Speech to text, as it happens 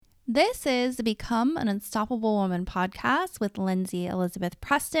This is the Become an Unstoppable Woman podcast with Lindsay Elizabeth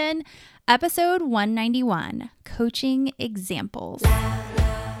Preston, episode 191, Coaching Examples.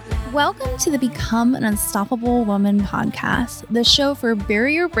 Welcome to the Become an Unstoppable Woman podcast, the show for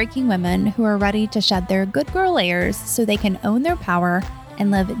barrier-breaking women who are ready to shed their good girl layers so they can own their power and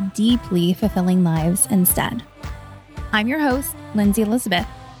live deeply fulfilling lives instead. I'm your host, Lindsay Elizabeth.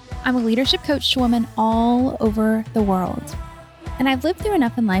 I'm a leadership coach to women all over the world. And I've lived through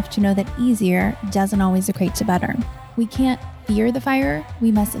enough in life to know that easier doesn't always equate to better. We can't fear the fire,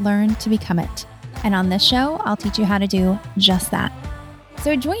 we must learn to become it. And on this show, I'll teach you how to do just that.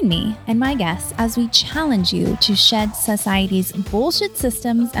 So join me and my guests as we challenge you to shed society's bullshit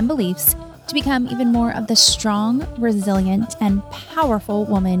systems and beliefs to become even more of the strong, resilient, and powerful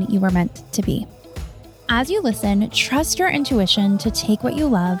woman you were meant to be. As you listen, trust your intuition to take what you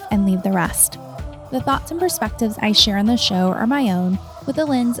love and leave the rest. The thoughts and perspectives I share on the show are my own with the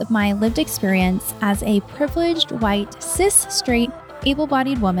lens of my lived experience as a privileged, white, cis, straight,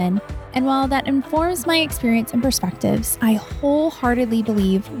 able-bodied woman. And while that informs my experience and perspectives, I wholeheartedly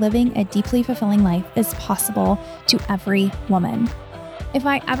believe living a deeply fulfilling life is possible to every woman. If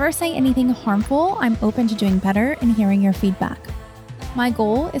I ever say anything harmful, I'm open to doing better and hearing your feedback. My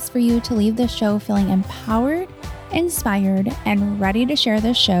goal is for you to leave this show feeling empowered, inspired, and ready to share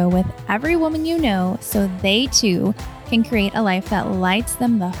this show with every woman you know so they too can create a life that lights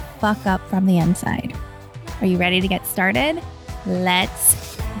them the fuck up from the inside. Are you ready to get started?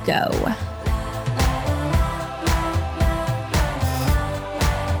 Let's go.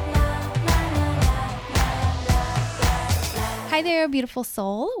 Hi there, beautiful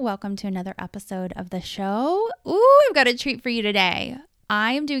soul. Welcome to another episode of the show. Ooh, I've got a treat for you today.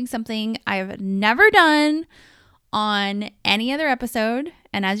 I am doing something I've never done on any other episode.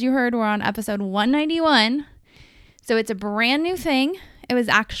 And as you heard, we're on episode 191. So it's a brand new thing. It was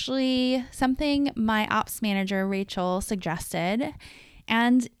actually something my ops manager, Rachel, suggested.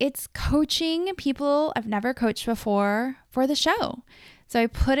 And it's coaching people I've never coached before for the show. So I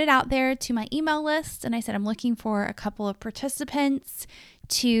put it out there to my email list and I said, I'm looking for a couple of participants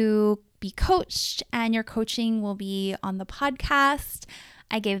to be coached, and your coaching will be on the podcast.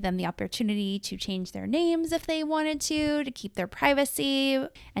 I gave them the opportunity to change their names if they wanted to keep their privacy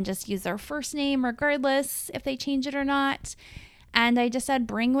and just use their first name regardless if they change it or not. And I just said,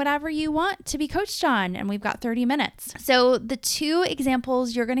 bring whatever you want to be coached on. And we've got 30 minutes. So the two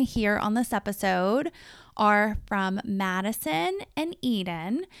examples you're going to hear on this episode are from Madison and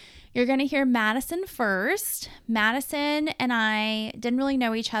Eden. You're going to hear Madison first. Madison and I didn't really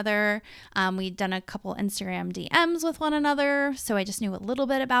know each other. We'd done a couple Instagram DMs with one another, so I just knew a little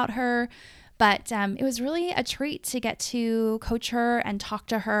bit about her. But it was really a treat to get to coach her and talk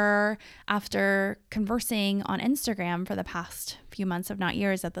to her after conversing on Instagram for the past few months, if not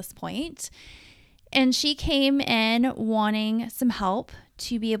years at this point. And she came in wanting some help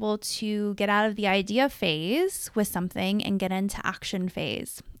to be able to get out of the idea phase with something and get into action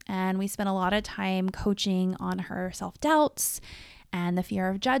phase. And we spent a lot of time coaching on her self-doubts and the fear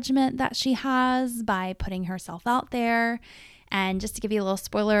of judgment that she has by putting herself out there. And just to give you a little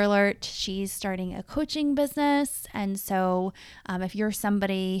spoiler alert, she's starting a coaching business. And so if you're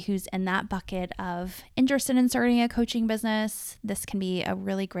somebody who's in that bucket of interested in starting a coaching business, this can be a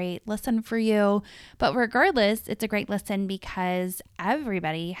really great listen for you. But regardless, it's a great listen because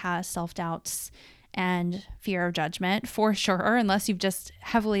everybody has self-doubts and fear of judgment for sure, unless you've just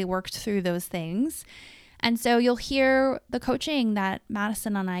heavily worked through those things. And so you'll hear the coaching that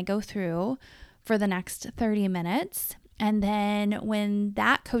Madison and I go through for the next 30 minutes. And then when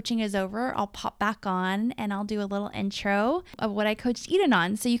that coaching is over, I'll pop back on and I'll do a little intro of what I coached Eden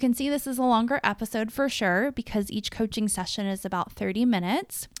on. So you can see this is a longer episode for sure because each coaching session is about 30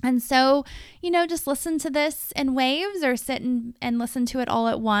 minutes. And so, just listen to this in waves or sit and listen to it all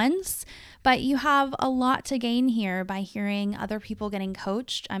at once. But you have a lot to gain here by hearing other people getting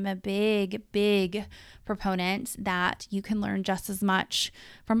coached. I'm a big proponent that you can learn just as much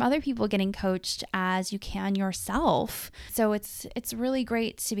from other people getting coached as you can yourself. So it's really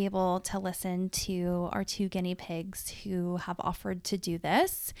great to be able to listen to our two guinea pigs who have offered to do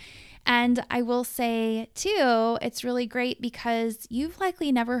this. And I will say too, it's really great because you've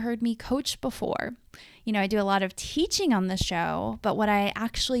likely never heard me coach before. I do a lot of teaching on the show, but what I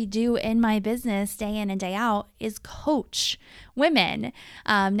actually do in my business day in and day out is coach women.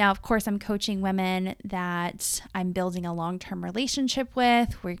 Now, of course, I'm coaching women that I'm building a long-term relationship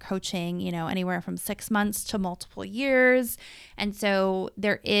with. We're coaching, anywhere from 6 months to multiple years. And so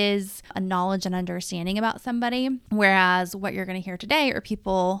there is a knowledge and understanding about somebody, whereas what you're going to hear today are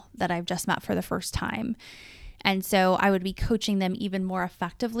people that I've just met for the first time. And so I would be coaching them even more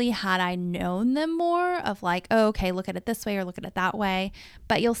effectively had I known them more of like, oh, okay, look at it this way or look at it that way.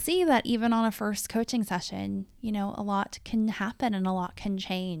 But you'll see that even on a first coaching session, a lot can happen and a lot can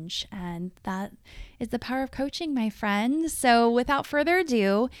change. And that is the power of coaching, my friend. So without further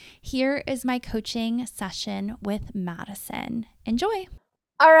ado, here is my coaching session with Madison. Enjoy.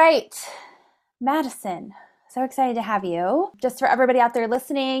 All right, Madison. So excited to have you. Just for everybody out there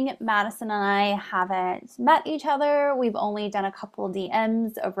listening, Madison and I haven't met each other. We've only done a couple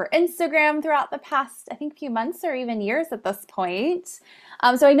DMs over Instagram throughout the past, I think, few months or even years at this point.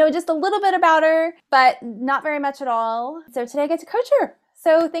 So I know just a little bit about her, but not very much at all. So today I get to coach her.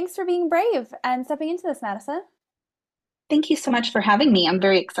 So thanks for being brave and stepping into this, Madison. Thank you so much for having me. I'm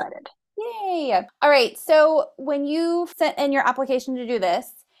very excited. Yay. All right. So when you sent in your application to do this,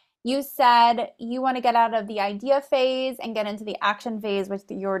 you said you want to get out of the idea phase and get into the action phase with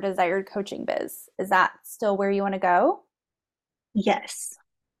your desired coaching biz. Is that still where you want to go? Yes.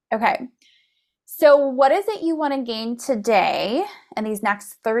 Okay. So what is it you want to gain today in these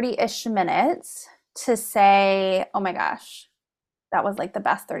next 30-ish minutes to say, oh my gosh, that was like the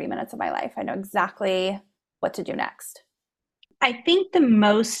best 30 minutes of my life. I know exactly what to do next. I think the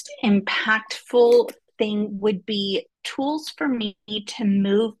most impactful thing would be tools for me to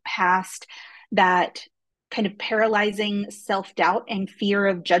move past that kind of paralyzing self-doubt and fear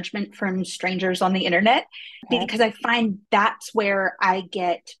of judgment from strangers on the internet, because I find that's where I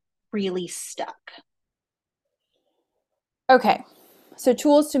get really stuck. Okay. So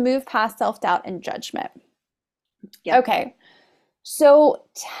tools to move past self-doubt and judgment. Yep. Okay. So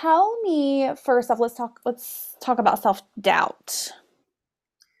tell me first off, let's talk about self-doubt.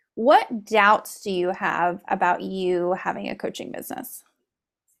 What doubts do you have about you having a coaching business?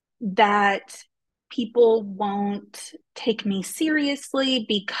 That people won't take me seriously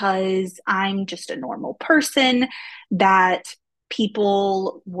because I'm just a normal person, that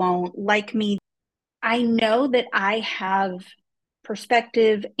people won't like me. I know that I have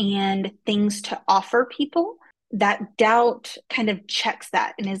perspective and things to offer people. That doubt kind of checks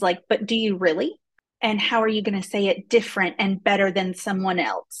that and is like, but do you really? And how are you going to say it different and better than someone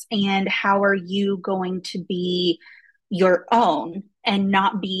else? And how are you going to be your own and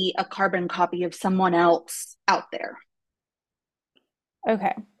not be a carbon copy of someone else out there?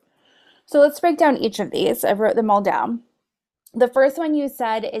 Okay. So let's break down each of these. I wrote them all down. The first one you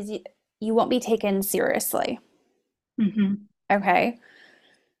said is you won't be taken seriously. Mm-hmm. Okay.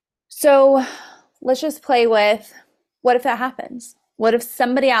 So let's just play with, what if that happens? What if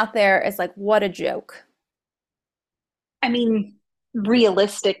somebody out there is like, what a joke? I mean,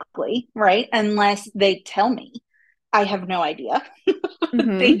 realistically, right? Unless they tell me, I have no idea.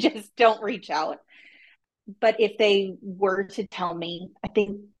 Mm-hmm. They just don't reach out. But if they were to tell me, I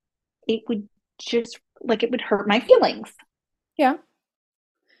think it would just, like, it would hurt my feelings. Yeah.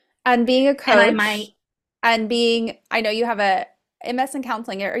 And being a coach, I know you have a MS in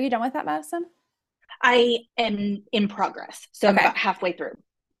counseling. Are you done with that, Madison? I am in progress. So I'm about halfway through.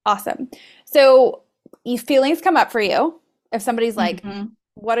 Awesome. So feelings come up for you. If somebody's like,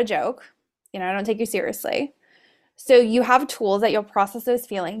 what a joke, I don't take you seriously. So you have tools that you'll process those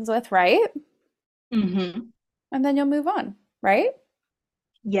feelings with, right? Mm-hmm. And then you'll move on, right?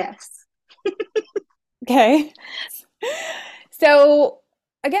 Yes. Okay. So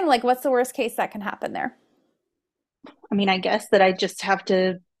again, like, what's the worst case that can happen there? I mean, I guess that I just have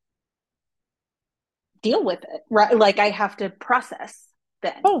to deal with it, right? Like, I have to process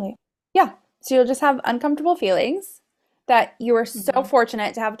then. Totally. Yeah. So you'll just have uncomfortable feelings that you are so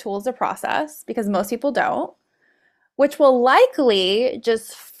fortunate to have tools to process, because most people don't, which will likely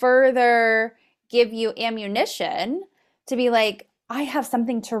just further give you ammunition to be like, I have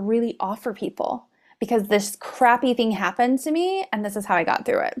something to really offer people because this crappy thing happened to me and this is how I got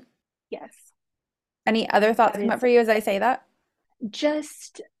through it. Yes. Any other thoughts come up for you as I say that?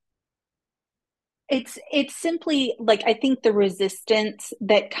 Just, it's simply like, I think the resistance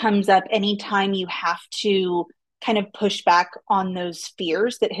that comes up anytime you have to kind of push back on those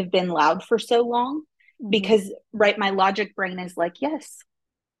fears that have been loud for so long, because, right, my logic brain is like, yes,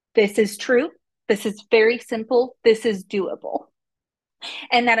 this is true. This is very simple. This is doable.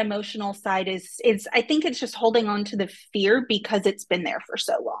 And that emotional side is I think it's just holding on to the fear because it's been there for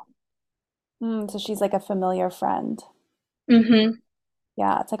so long. So she's like a familiar friend. Mm-hmm.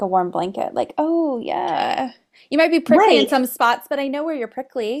 Yeah, it's like a warm blanket. Like, oh, yeah. You might be prickly in some spots, but I know where you're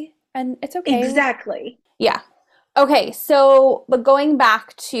prickly, and it's okay. Exactly. Yeah. Okay, so, but going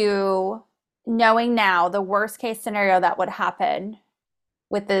back to knowing now the worst case scenario that would happen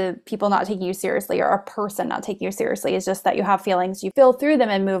with the people not taking you seriously, or a person not taking you seriously, is just that you have feelings, you feel through them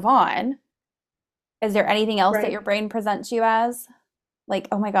and move on. Is there anything else that Right. your brain presents you as? Like,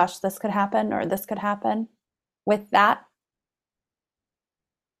 oh my gosh, this could happen or this could happen with that?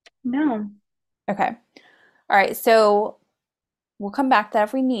 No. Okay. All right. So we'll come back to that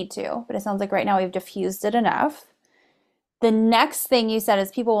if we need to, but it sounds like right now we've diffused it enough. The next thing you said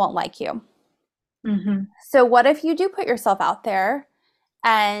is people won't like you. Hmm. So what if you do put yourself out there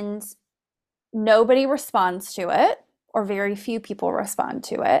and nobody responds to it, or very few people respond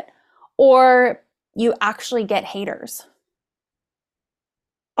to it, or you actually get haters?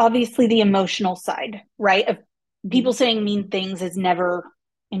 Obviously, the emotional side, right? Of Mhm. people saying mean things is never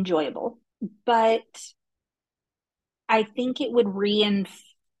enjoyable. But I think it would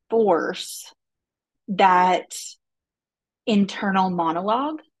reinforce that internal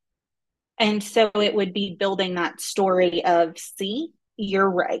monologue. And so it would be building that story of, see, you're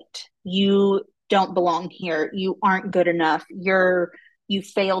right. You don't belong here. You aren't good enough. You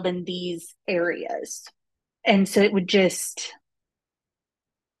failed in these areas. And so it would just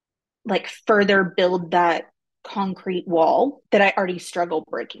like further build that concrete wall that I already struggle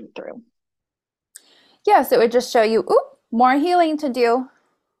breaking through. Yes, it would just show you, oop, more healing to do.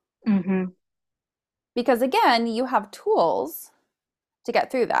 Mm-hmm. Because again, you have tools to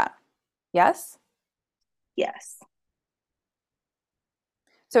get through that. Yes? Yes.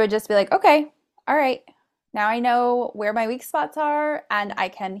 So it'd just be like, okay, all right, now I know where my weak spots are and I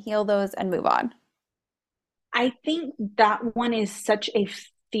can heal those and move on. I think that one is such a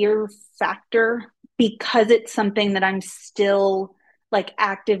fear factor because it's something that I'm still like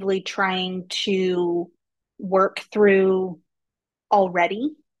actively trying to work through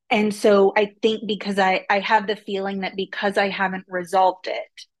already. And so I think because I have the feeling that because I haven't resolved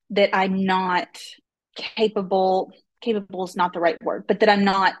it, that I'm not capable, capable is not the right word, but that I'm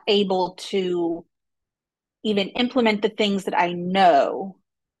not able to even implement the things that I know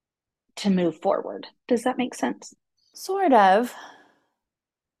to move forward. Does that make sense? Sort of.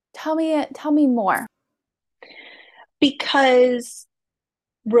 Tell me more. Because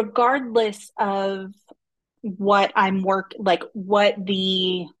regardless of what I'm like what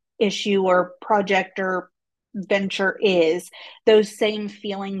the issue or project or venture is, those same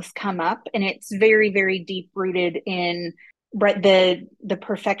feelings come up, and it's very, very deep rooted in right the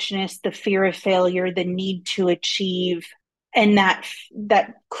perfectionist, the fear of failure, the need to achieve, and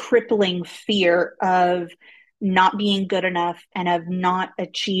that crippling fear of not being good enough and of not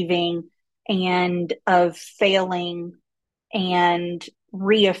achieving and of failing and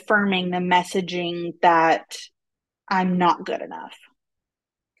reaffirming the messaging that I'm not good enough.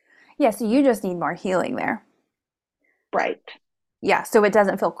 Yeah, so you just need more healing there. Right. Yeah, so it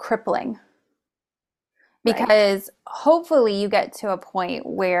doesn't feel crippling. Right. Because hopefully you get to a point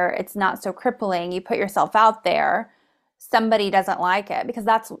where it's not so crippling. You put yourself out there, somebody doesn't like it because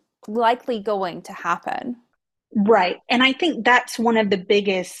that's likely going to happen. Right. And I think that's one of the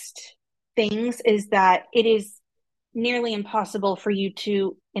biggest things is that it is nearly impossible for you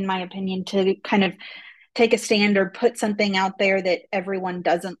to, in my opinion, to kind of take a stand or put something out there that everyone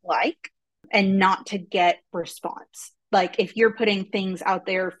doesn't like and not to get response. Like if you're putting things out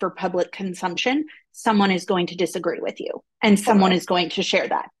there for public consumption, someone is going to disagree with you and someone Totally. is going to share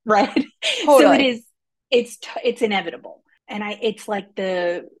that, right? So Totally. it's inevitable. And it's like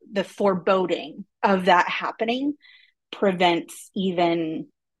the foreboding of that happening prevents even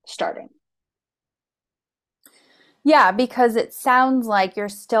starting. Yeah, because it sounds like you're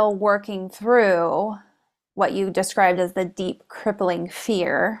still working through what you described as the deep crippling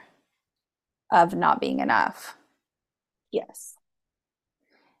fear of not being enough. Yes.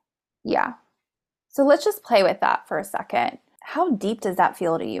 Yeah. So let's just play with that for a second. How deep does that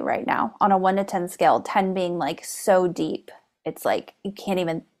feel to you right now on a 1 to 10 scale? 10 being like so deep, it's like you can't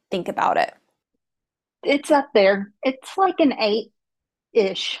even think about it. It's up there. It's like an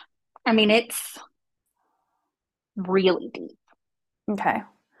 8-ish. I mean, it's really deep. Okay.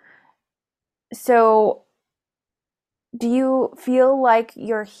 So do you feel like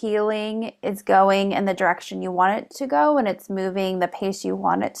your healing is going in the direction you want it to go and it's moving the pace you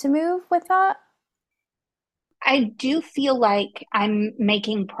want it to move with that? I do feel like I'm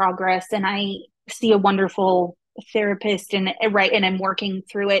making progress and I see a wonderful therapist and right and I'm working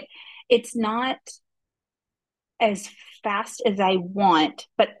through it. It's not as fast as I want,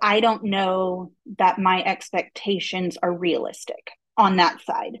 but I don't know that my expectations are realistic on that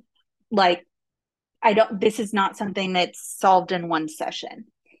side. Like I don't this is not something that's solved in one session,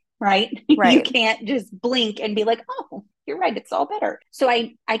 right? You Right. can't just blink and be like, "Oh, you're right, it's all better." So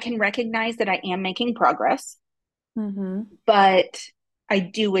I can recognize that I am making progress, Mm-hmm. but I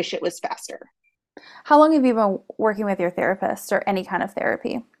do wish it was faster. How long have you been working with your therapist or any kind of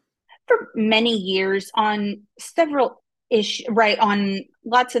therapy? for many years on several issues, right, on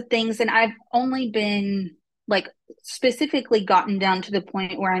lots of things. And I've only been like specifically gotten down to the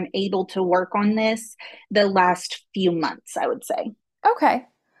point where I'm able to work on this the last few months, I would say. Okay.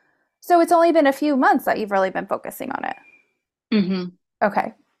 So it's only been a few months that you've really been focusing on it. Mm-hmm.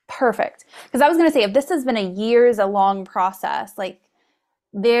 Okay. Perfect. Because I was going to say, if this has been a years a long process, like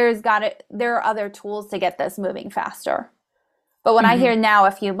there are other tools to get this moving faster. But when I Mm-hmm. hear now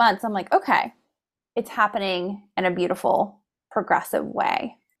a few months, I'm like, okay, it's happening in a beautiful, progressive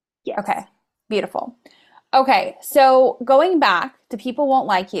way. Yes. Okay, beautiful. Okay, so going back to people won't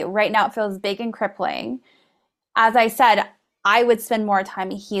like you, right now it feels big and crippling. As I said, I would spend more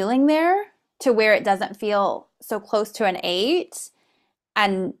time healing there to where it doesn't feel so close to an eight.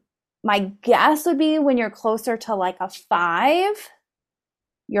 And my guess would be when you're closer to like a five,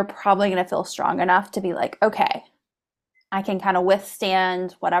 you're probably going to feel strong enough to be like, okay, I can kind of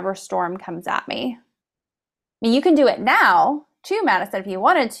withstand whatever storm comes at me. I mean, you can do it now too, Madison, if you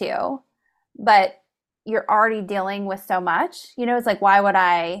wanted to, but you're already dealing with so much. It's like, why would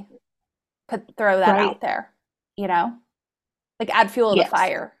I throw that Right. out there? You know, like add fuel to the Yes.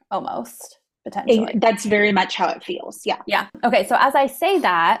 fire almost, potentially. That's very much how it feels. Yeah. Yeah. Okay. So as I say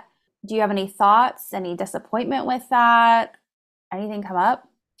that, do you have any thoughts, any disappointment with that? Anything come up?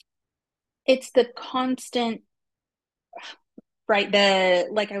 It's the constant, right?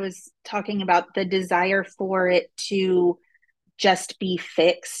 Like I was talking about, the desire for it to just be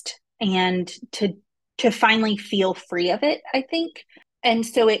fixed and to finally feel free of it, I think. And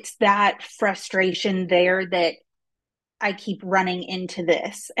so it's that frustration there that I keep running into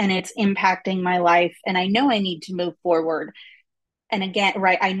this and it's impacting my life. And I know I need to move forward. And again,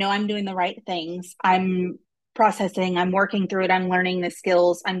 right, I know I'm doing the right things. I'm processing, I'm working through it, I'm learning the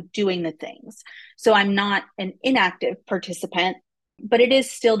skills, I'm doing the things. So I'm not an inactive participant, but it is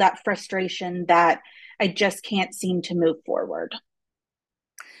still that frustration that I just can't seem to move forward.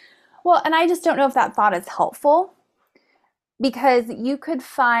 Well, and I just don't know if that thought is helpful because you could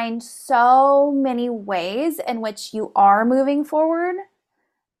find so many ways in which you are moving forward.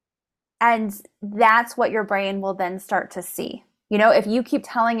 And that's what your brain will then start to see. If you keep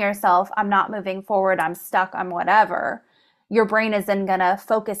telling yourself, I'm not moving forward, I'm stuck, I'm whatever, your brain is then going to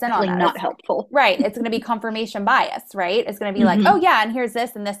focus in on Definitely that. not helpful. Right. It's going to be confirmation bias, right? It's going to be like, oh, Mm-hmm. yeah, and here's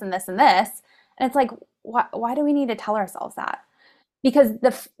this and this and this and this. And it's like, why do we need to tell ourselves that? Because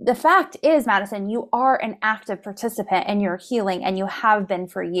the fact is, Madison, you are an active participant in your healing and you have been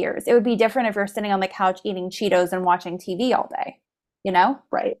for years. It would be different if you're sitting on the couch eating Cheetos and watching TV all day, you know?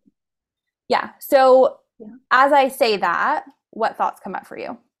 Right. Yeah. So Yeah. as I say that, what thoughts come up for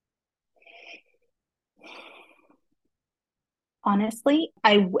you? Honestly,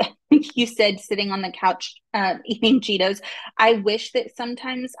 you said sitting on the couch eating Cheetos. I wish that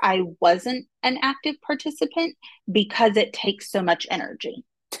sometimes I wasn't an active participant because it takes so much energy.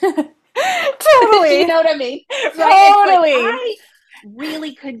 Do you Totally. know what I mean? Right? It's like Totally. I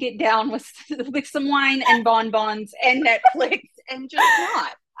really could get down with some wine and bonbons and Netflix and just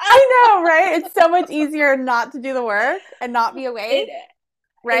not. I know, right? It's so much easier not to do the work and not be awake, It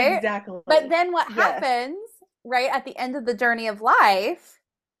right? exactly. But then what Yes. happens, right, at the end of the journey of life,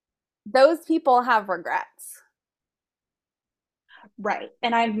 those people have regrets. Right.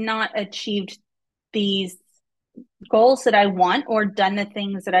 And I've not achieved these goals that I want or done the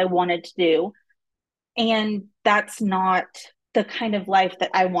things that I wanted to do. And that's not the kind of life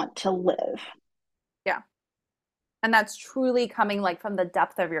that I want to live. Yeah. And that's truly coming like from the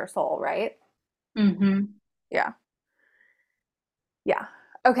depth of your soul, right? Mm-hmm. Yeah. Yeah.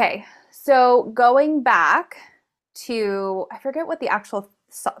 Okay. So going back to, I forget what the actual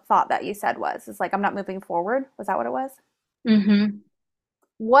thought that you said was. It's like, I'm not moving forward. Was that what it was? Mm-hmm.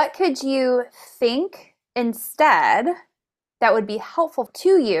 What could you think instead that would be helpful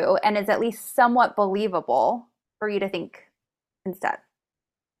to you and is at least somewhat believable for you to think instead?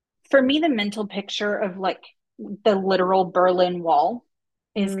 For me, the mental picture of like the literal Berlin Wall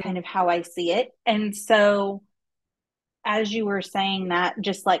is Mm, kind of how I see it. And so, as you were saying that,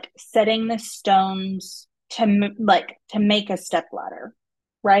 just like setting the stones to make a step ladder,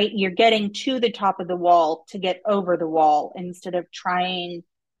 right? You're getting to the top of the wall to get over the wall instead of trying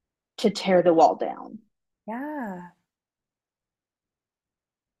to tear the wall down. yeah.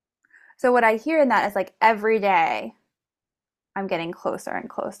 So what I hear in that is like every day I'm getting closer and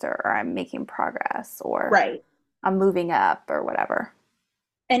closer, or I'm making progress, or Right. I'm moving up, or whatever.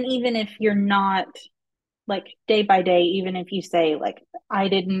 And even if you're not like day by day, even if you say, like, I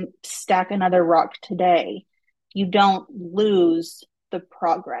didn't stack another rock today, you don't lose the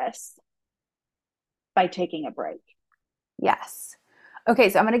progress by taking a break. Yes. Okay,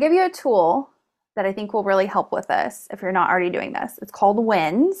 so I'm going to give you a tool that I think will really help with this if you're not already doing this. It's called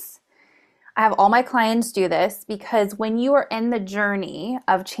WINS. I have all my clients do this because when you are in the journey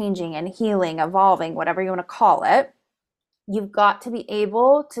of changing and healing, evolving, whatever you want to call it, you've got to be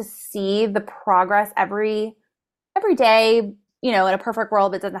able to see the progress every day, in a perfect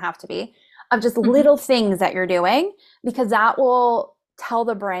world, it doesn't have to be, of just Mm-hmm. little things that you're doing, because that will tell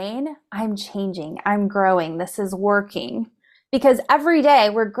the brain, I'm changing, I'm growing, this is working. Because every day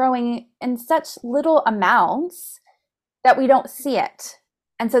we're growing in such little amounts that we don't see it.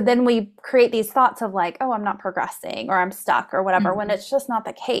 And so then we create these thoughts of like, oh, I'm not progressing or I'm stuck or whatever, when Mm-hmm. it's just not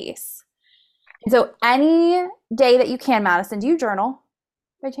the case. And so any day that you can, Madison, do you journal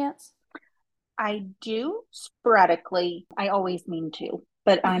by chance? I do sporadically. I always mean to,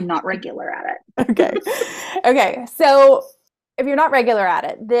 but I'm not regular at it. Okay. Okay. So if you're not regular at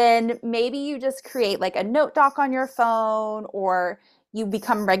it, then maybe you just create like a note doc on your phone, or you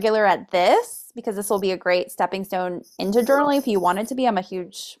become regular at this, because this will be a great stepping stone into journaling if you wanted to be. I'm a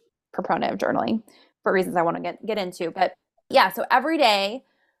huge proponent of journaling for reasons I want to get into. But yeah, so every day,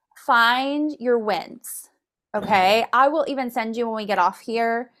 find your wins. Okay. I will even send you when we get off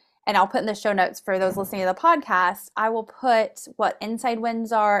here, and I'll put in the show notes for those listening to the podcast, I will put what inside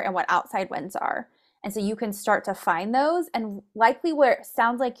wins are and what outside wins are. And so you can start to find those. And likely where it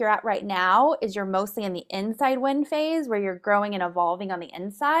sounds like you're at right now is you're mostly in the inside win phase, where you're growing and evolving on the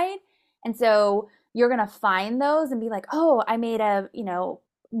inside. And so you're going to find those and be like, oh, I made a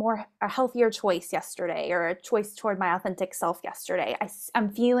healthier choice yesterday, or a choice toward my authentic self yesterday. I'm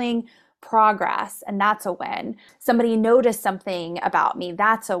feeling progress, and that's a win. Somebody noticed something about me,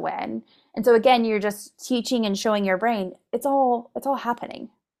 that's a win. And so again, you're just teaching and showing your brain it's all happening.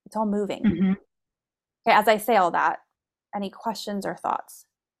 It's all moving. Mm-hmm. Okay, as I say all that, any questions or thoughts?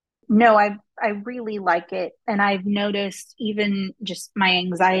 No, I really like it. And I've noticed even just my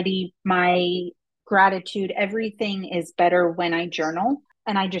anxiety, my gratitude, everything is better when I journal.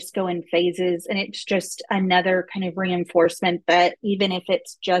 And I just go in phases. And it's just another kind of reinforcement that even if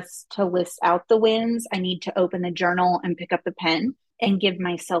it's just to list out the wins, I need to open the journal and pick up the pen and give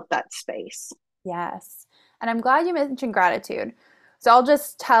myself that space. Yes. And I'm glad you mentioned gratitude. So I'll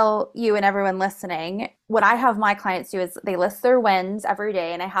just tell you and everyone listening, what I have my clients do is they list their wins every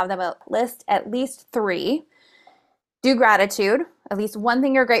day, and I have them list at least three. Do gratitude, at least one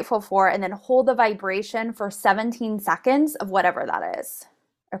thing you're grateful for, and then hold the vibration for 17 seconds of whatever that is.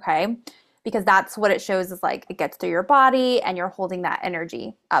 Okay? Because that's what it shows, is like it gets through your body and you're holding that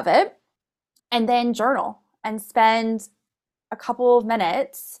energy of it. And then journal and spend a couple of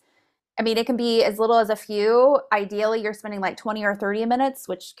minutes. I mean, it can be as little as a few. Ideally, you're spending like 20 or 30 minutes,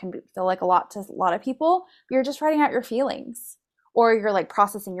 which can feel like a lot to a lot of people. But you're just writing out your feelings, or you're like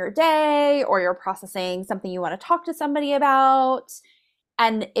processing your day, or you're processing something you want to talk to somebody about.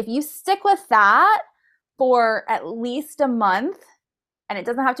 And if you stick with that for at least a month, and it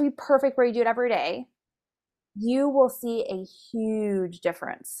doesn't have to be perfect where you do it every day, you will see a huge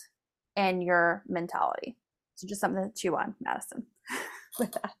difference in your mentality. So just something to chew on, Madison,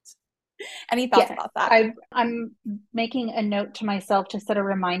 with that. Any thoughts Yes, about that? I'm making a note to myself to set a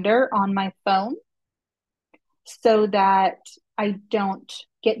reminder on my phone so that I don't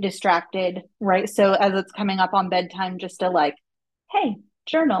get distracted, right? So as it's coming up on bedtime, just to like, hey,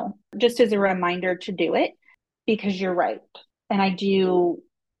 journal, just as a reminder to do it, because you're right. And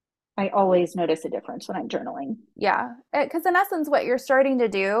I always notice a difference when I'm journaling. Yeah. Because in essence, what you're starting to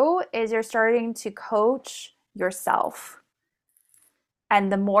do is you're starting to coach yourself. And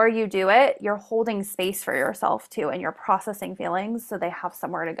the more you do it, you're holding space for yourself too, and you're processing feelings so they have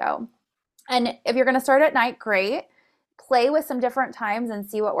somewhere to go. And if you're going to start at night, great. Play with some different times and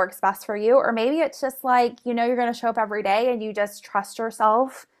see what works best for you. Or maybe it's just like, you're going to show up every day and you just trust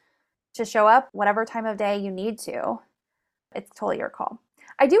yourself to show up whatever time of day you need to. It's totally your call.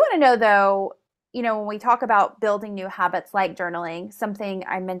 I do want to know though, when we talk about building new habits like journaling, something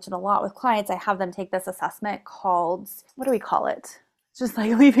I mention a lot with clients, I have them take this assessment called, what do we call it? It's just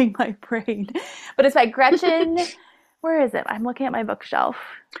like leaving my brain. But it's by Gretchen. Where is it? I'm looking at my bookshelf.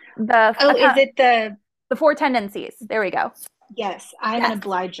 The Oh, is account, it the the four tendencies. There we go. yes, I'm an Yes.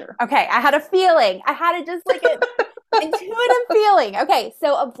 obliger. Okay. I had a feeling. I had it just like an intuitive feeling. Okay.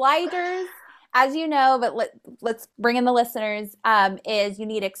 So obligers, as you know, but let's bring in the listeners, is you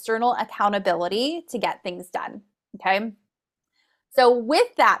need external accountability to get things done. Okay. So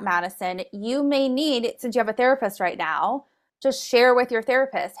with that, Madison, you may need, since you have a therapist right now, just share with your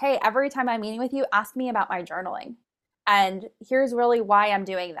therapist, hey, every time I'm meeting with you, ask me about my journaling. And here's really why I'm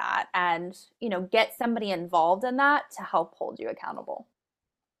doing that. And, get somebody involved in that to help hold you accountable.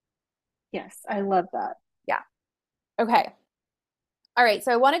 Yes, I love that. Yeah. Okay. All right,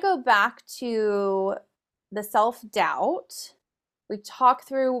 so I want to go back to the self-doubt. We talk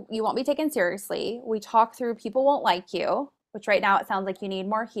through you won't be taken seriously. We talk through people won't like you, which right now it sounds like you need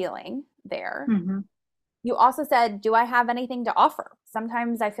more healing there. Hmm. You also said, do I have anything to offer?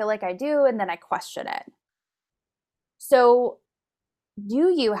 Sometimes I feel like I do, and then I question it. So, do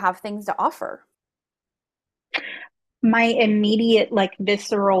you have things to offer? My immediate, like,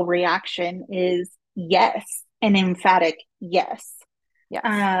 visceral reaction is yes, an emphatic yes. Yes.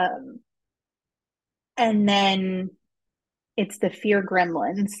 Um, and then it's the fear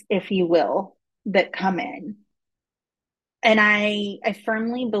gremlins, if you will, that come in. And I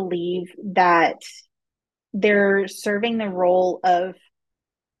firmly believe that they're serving the role of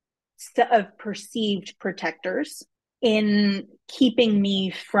perceived protectors in keeping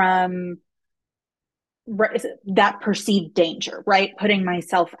me from that perceived danger, right? Putting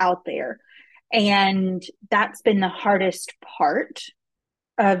myself out there. And that's been the hardest part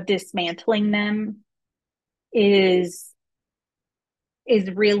of dismantling them is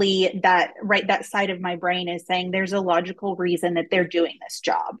really that, right, that side of my brain is saying there's a logical reason that they're doing this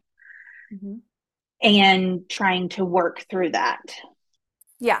job, Mhm. and trying to work through that.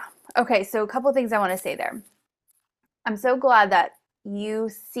 Yeah. Okay. So, a couple of things I want to say there. I'm so glad that you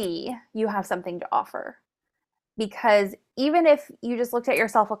see you have something to offer because even if you just looked at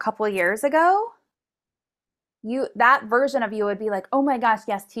yourself a couple of years ago, that version of you would be like, "Oh my gosh,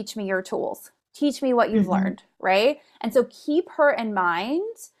 yes, teach me your tools. Teach me what you've Mm-hmm. learned," right? And so keep her in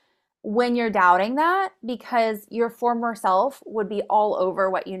mind when you're doubting that because your former self would be all over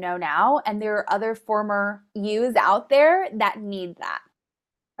what you know now and there are other former yous out there that need that.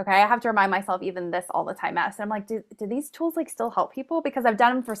 Okay, I have to remind myself even this all the time, Madison. I'm like, do these tools like still help people? Because I've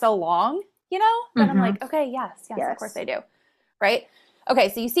done them for so long, that I'm Mm-hmm. like, okay, yes, of course Yes. they do. Right? Okay,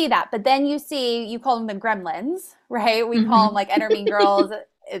 so you see that, but then you call them the gremlins, right? We call them Mm-hmm. like inner mean girls,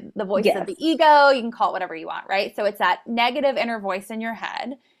 the voice of Yes. the ego. You can call it whatever you want, right? So it's that negative inner voice in your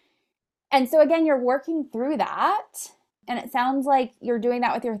head. And so again, you're working through that. And it sounds like you're doing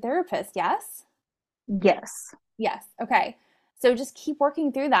that with your therapist, yes? Yes. Yes. Okay. So just keep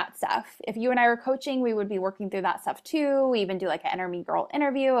working through that stuff. If you and I were coaching, we would be working through that stuff too. We even do like an inner girl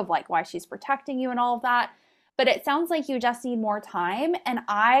interview of like why she's protecting you and all of that. But it sounds like you just need more time. And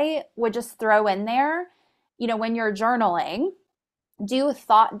I would just throw in there, when you're journaling, do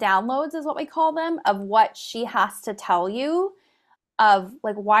thought downloads, is what we call them, of what she has to tell you, of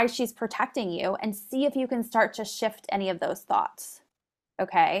like why she's protecting you, and see if you can start to shift any of those thoughts.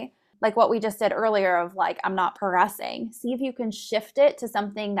 Okay. Like what we just did earlier of like, I'm not progressing. See if you can shift it to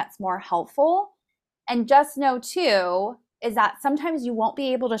something that's more helpful. And just know too, is that sometimes you won't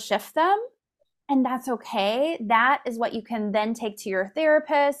be able to shift them. And that's okay. That is what you can then take to your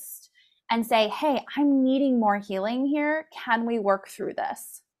therapist and say, hey, I'm needing more healing here. Can we work through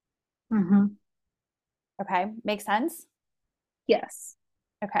this? Mm-hmm. Okay. Makes sense? Yes.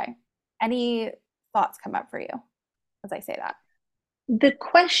 Okay. Any thoughts come up for you as I say that? The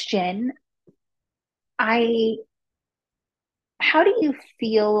question, I how do you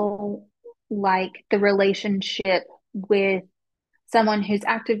feel like the relationship with someone who's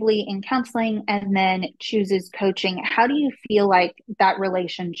actively in counseling and then chooses coaching, how do you feel like that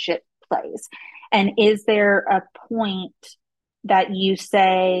relationship plays? And is there a point that you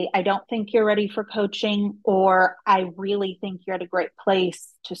say, I don't think you're ready for coaching, or I really think you're at a great place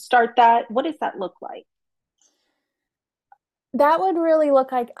to start that? What does that look like? That would really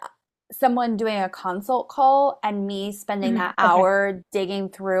look like someone doing a consult call and me spending that Okay. hour digging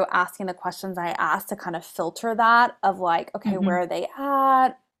through, asking the questions I asked to kind of filter that of like, okay, where Hmm. are they at?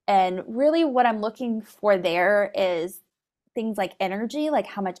 And really what I'm looking for there is things like energy, like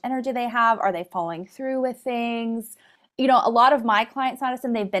how much energy they have. Are they following through with things? A lot of my clients,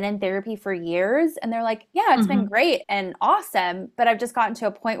 Madison, they've been in therapy for years and they're like, yeah, it's been Hmm. great and awesome. But I've just gotten to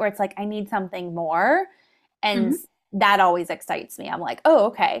a point where it's like, I need something more. And Hmm. that always excites me. I'm like, oh,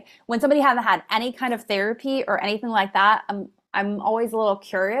 okay. When somebody hasn't had any kind of therapy or anything like that, I'm always a little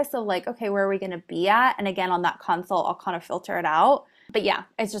curious of like, okay, where are we going to be at? And again, on that consult, I'll kind of filter it out. But yeah,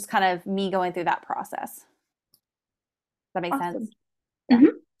 it's just kind of me going through that process. Does that make sense? Awesome. Yeah. Hmm.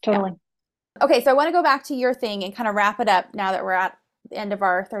 Yeah. Totally. Okay, so I want to go back to your thing and kind of wrap it up now that we're at the end of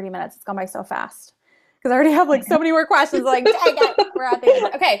our 30 minutes. It's gone by so fast because I already have I like so know. many more questions. Like, dang it, we're at the end.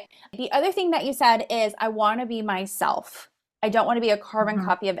 Okay. The other thing that you said is I want to be myself. I don't want to be a carbon Hmm.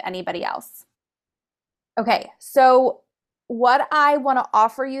 copy of anybody else. Okay, so what I want to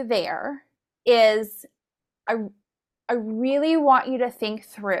offer you there is I, I really want you to think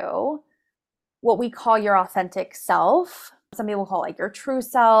through what we call your authentic self. Some people call it like your true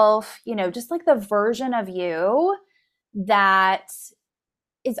self, just like the version of you that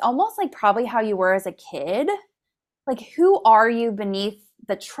is almost like probably how you were as a kid. Like, who are you beneath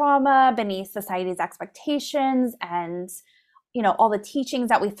the trauma, beneath society's expectations, and all the teachings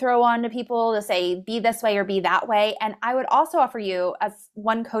that we throw on to people to say, be this way or be that way. And I would also offer you, as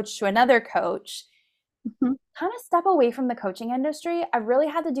one coach to another coach, kind of step away from the coaching industry. I really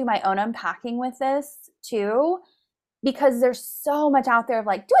had to do my own unpacking with this too, because there's so much out there of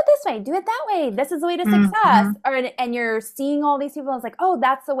like, do it this way, do it that way. This is the way to success. And you're seeing all these people, and it's like, oh,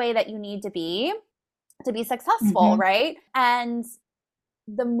 that's the way that you need to be successful, right? And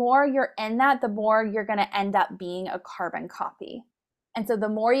the more you're in that, the more you're going to end up being a carbon copy. And so the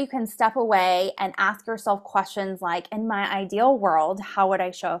more you can step away and ask yourself questions like, in my ideal world, how would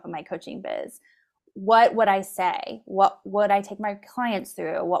I show up in my coaching biz? What would I say? What would I take my clients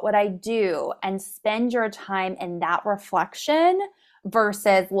through? What would I do? And spend your time in that reflection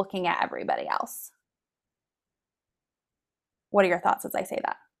versus looking at everybody else. What are your thoughts as I say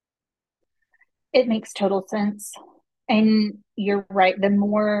that? It makes total sense. And you're right. The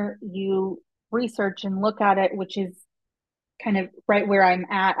more you research and look at it, which is kind of right where I'm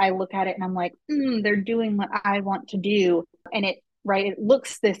at, I look at it and I'm like, they're doing what I want to do. And it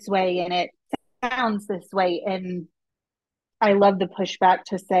looks this way and it sounds this way. And I love the pushback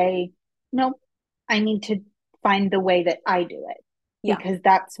to say, no, I need to find the way that I do it. Yeah. Because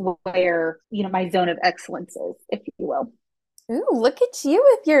that's where, my zone of excellence is, if you will. Ooh, look at you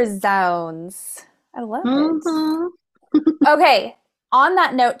with your zones. I love it. Okay. On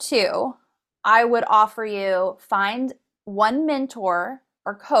that note too, I would offer you find one mentor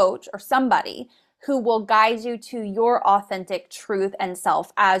or coach or somebody who will guide you to your authentic truth and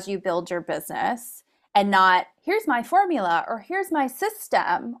self as you build your business, and not here's my formula or here's my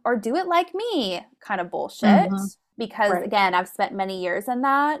system or do it like me kind of bullshit. Because again, I've spent many years in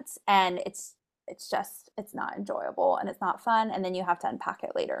that, and it's not enjoyable and it's not fun. And then you have to unpack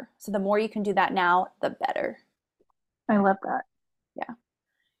it later. So the more you can do that now, the better. I love that. Yeah.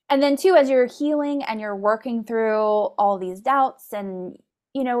 And then too, as you're healing and you're working through all these doubts, and,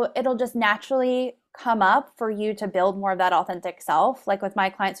 it'll just naturally come up for you to build more of that authentic self. Like with my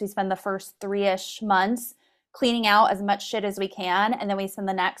clients, we spend the first 3-ish months cleaning out as much shit as we can. And then we spend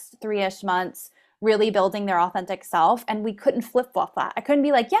the next 3-ish months really building their authentic self. And we couldn't flip-flop that. I couldn't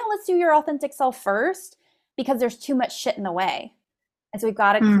be like, yeah, let's do your authentic self first, because there's too much shit in the way. And so we've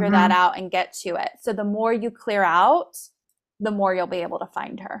got to clear that out and get to it. So the more you clear out, the more you'll be able to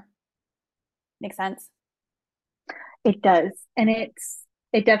find her. Make sense? It does. And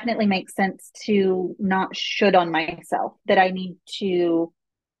it definitely makes sense to not should on myself, that I need to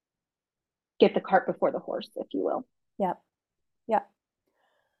get the cart before the horse, if you will. Yep.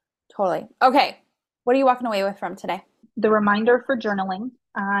 Totally. Okay. What are you walking away with from today? The reminder for journaling.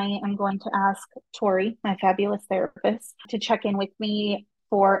 I am going to ask Tori, my fabulous therapist, to check in with me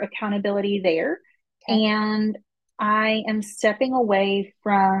for accountability there. Okay. And I am stepping away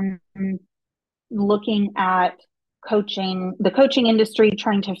from looking at the coaching industry,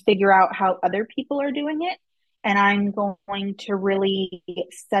 trying to figure out how other people are doing it. And I'm going to really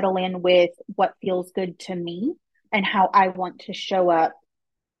settle in with what feels good to me and how I want to show up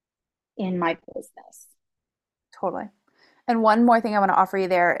in my business. Totally. And one more thing I want to offer you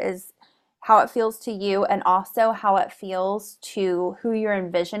there is how it feels to you, and also how it feels to who you're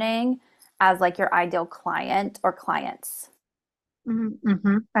envisioning as like your ideal client or clients.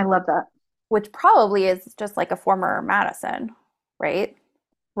 I love that. Which probably is just like a former Madison, right?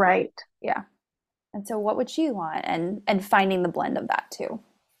 Right. Yeah. And so what would she want? And finding the blend of that too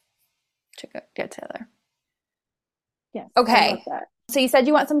to get together. Yes. Okay. I love that. So you said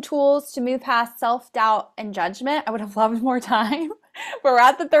you want some tools to move past self-doubt and judgment. I would have loved more time, but we're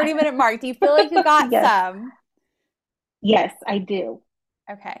at the 30-minute mark. Do you feel like you got some? Yes, I do.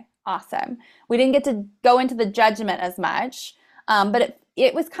 Okay, awesome. We didn't get to go into the judgment as much, but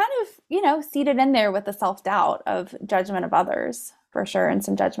it was kind of, seated in there with the self-doubt of judgment of others, for sure, and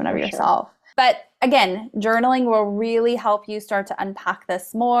some judgment of yourself. Sure. But again, journaling will really help you start to unpack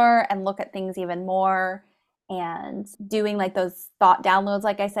this more and look at things even more, and doing like those thought downloads,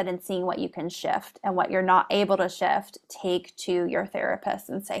 like I said, and seeing what you can shift, and what you're not able to shift, take to your therapist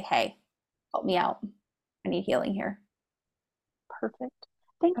and say, hey, help me out. I need healing here. Perfect.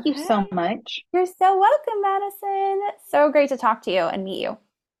 Thank you so much. You're so welcome, Madison. So great to talk to you and meet you.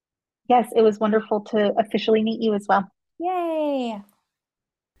 Yes, it was wonderful to officially meet you as well. Yay.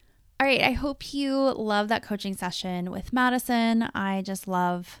 All right, I hope you love that coaching session with Madison. I just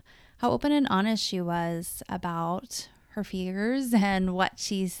love how open and honest she was about her fears and what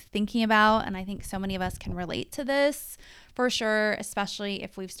she's thinking about. And I think so many of us can relate to this for sure, especially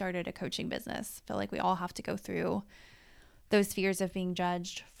if we've started a coaching business. I feel like we all have to go through those fears of being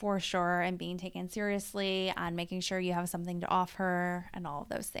judged for sure, and being taken seriously, and making sure you have something to offer and all of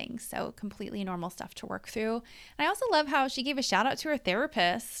those things. So completely normal stuff to work through. And I also love how she gave a shout out to her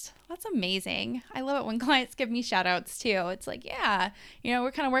therapist. That's amazing. I love it when clients give me shout outs too. It's like, yeah,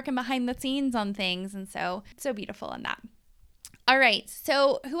 we're kind of working behind the scenes on things. And so beautiful in that. All right.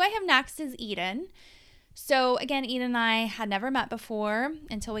 So who I have next is Eden. So again, Eden and I had never met before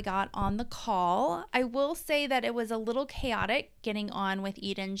until we got on the call. I will say that it was a little chaotic getting on with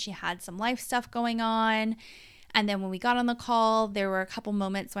Eden. She had some life stuff going on. And then when we got on the call, there were a couple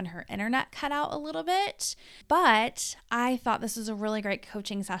moments when her internet cut out a little bit. But I thought this was a really great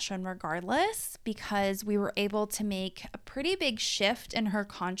coaching session regardless, because we were able to make a pretty big shift in her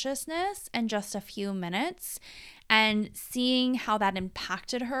consciousness in just a few minutes. And seeing how that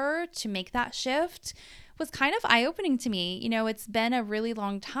impacted her to make that shift was kind of eye-opening to me. It's been a really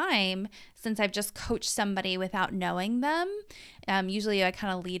long time since I've just coached somebody without knowing them. Usually I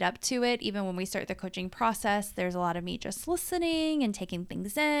kind of lead up to it. Even when we start the coaching process, there's a lot of me just listening and taking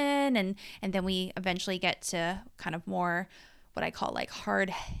things in. And then we eventually get to kind of more what I call like hard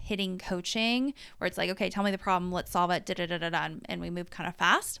hitting coaching, where it's like, okay, tell me the problem, let's solve it, and we move kind of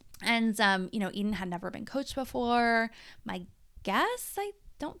fast. And, Eden had never been coached before. My guess, I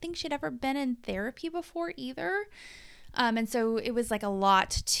don't think she'd ever been in therapy before either. And so it was like a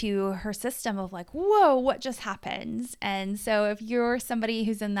lot to her system of like, whoa, what just happened? And so if you're somebody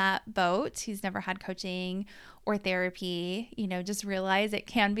who's in that boat, who's never had coaching or therapy, just realize it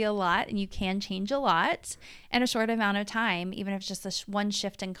can be a lot, and you can change a lot in a short amount of time, even if it's just one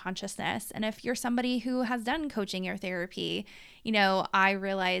shift in consciousness. And if you're somebody who has done coaching or therapy, I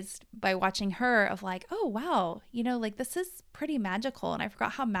realized by watching her of like, oh, wow, like this is pretty magical. And I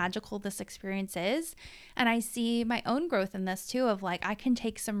forgot how magical this experience is. And I see my own growth in this too, of like, I can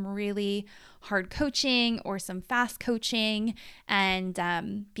take some really hard coaching or some fast coaching and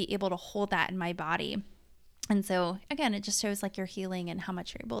be able to hold that in my body. And so, again, it just shows like your healing and how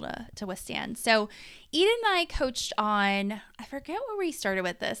much you're able to withstand. So Eden and I coached on, I forget where we started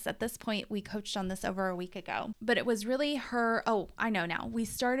with this. At this point, we coached on this over a week ago. But it was really her, I know now. We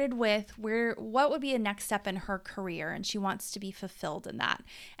started with what would be a next step in her career, and she wants to be fulfilled in that.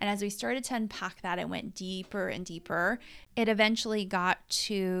 And as we started to unpack that, it went deeper and deeper. It eventually got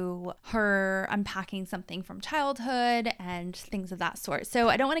to her unpacking something from childhood and things of that sort. So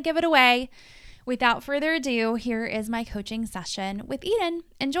I don't want to give it away. Without further ado, here is my coaching session with Eden.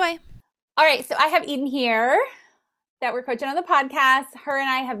 Enjoy. All right, so I have Eden here that we're coaching on the podcast. Her and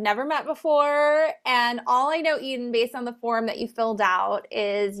I have never met before. And all I know, Eden, based on the form that you filled out,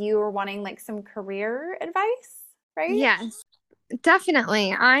 is you were wanting like some career advice, right? Yes,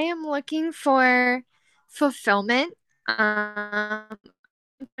 definitely. I am looking for fulfillment. I'm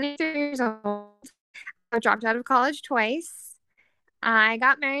 23 years old. I dropped out of college twice. I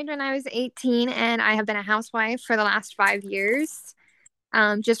got married when I was 18, and I have been a housewife for the last 5 years,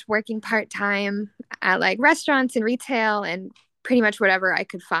 just working part-time at like restaurants and retail and pretty much whatever I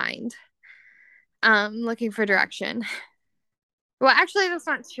could find. Looking for direction. Well, actually, that's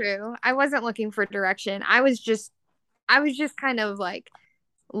not true. I wasn't looking for direction. I was just kind of like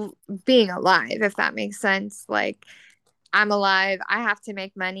being alive, if that makes sense. Like, I'm alive, I have to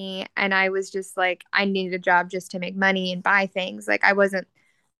make money, and I was just like, I needed a job just to make money and buy things. Like I wasn't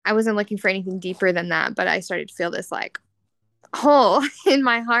looking for anything deeper than that, but I started to feel this like hole in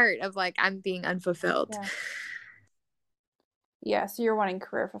my heart of like, I'm being unfulfilled. Yeah, so you're wanting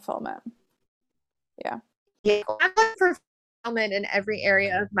career fulfillment. Yeah, I'm looking for fulfillment in every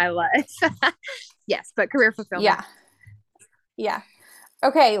area of my life. Yes, but career fulfillment. Yeah.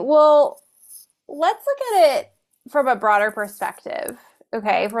 Okay, well, let's look at it from a broader perspective.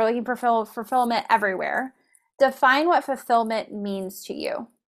 Okay, if we're looking for fulfillment everywhere, define what fulfillment means to you.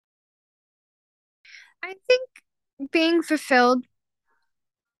 I think being fulfilled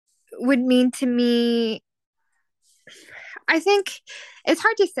would mean to me, I think it's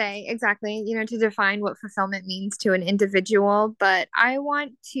hard to say exactly, to define what fulfillment means to an individual, but I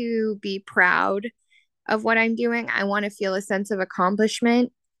want to be proud of what I'm doing. I want to feel a sense of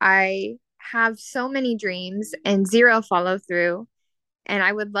accomplishment. I have so many dreams and zero follow through, and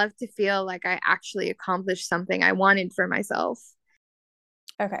I would love to feel like I actually accomplished something I wanted for myself.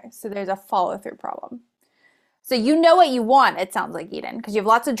 Okay, so there's a follow through problem. So you know what you want, it sounds like, Eden, because you have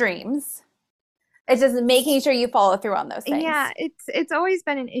lots of dreams. It's just making sure you follow through on those things. Yeah, it's always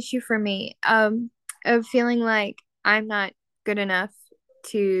been an issue for me of feeling like I'm not good enough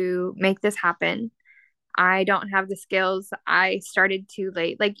to make this happen. I don't have the skills. I started too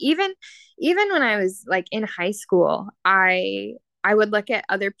late. Like even when I was like in high school, I would look at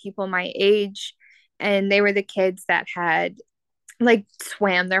other people my age and they were the kids that had like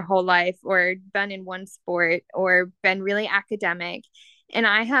swam their whole life or been in one sport or been really academic. And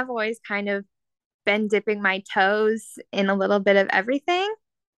I have always kind of been dipping my toes in a little bit of everything.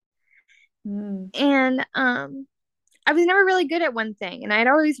 And I was never really good at one thing. And I'd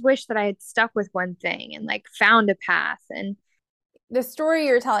always wished that I had stuck with one thing and like found a path. And The story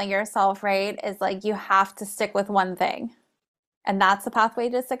you're telling yourself, right, is like you have to stick with one thing. And that's the pathway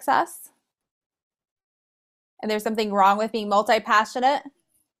to success. And there's something wrong with being multi-passionate.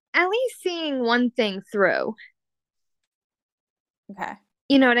 at least seeing one thing through. Okay.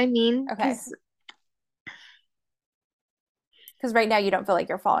 You know what I mean? Okay. Because right now you don't feel like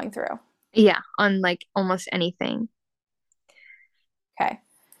you're following through. Yeah, on like almost anything. Okay.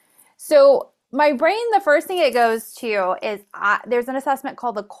 So my brain, the first thing it goes to is there's an assessment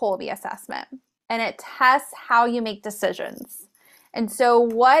called the Kolbe assessment, and it tests how you make decisions. And so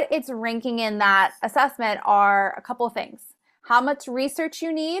what it's ranking in that assessment are a couple of things. How much research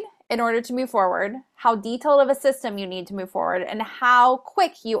you need in order to move forward, how detailed of a system you need to move forward, and how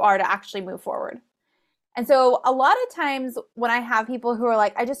quick you are to actually move forward. And so a lot of times when I have people who are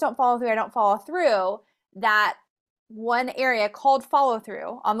like, I just don't follow through, I don't follow through, that one area called follow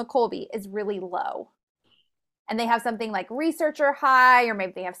through on the Kolbe is really low. And they have something like researcher high, or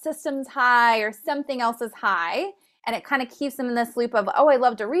maybe they have systems high, or something else is high. And it kind of keeps them in this loop of, oh, I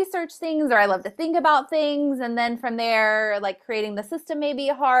love to research things, or I love to think about things. And then from there, like creating the system may be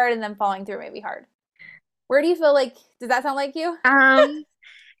hard, and then following through may be hard. Where do you feel like, does that sound like you?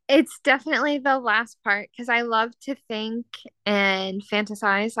 It's definitely the last part because I love to think and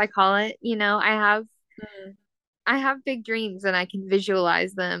fantasize, I call it. You know, I have big dreams and I can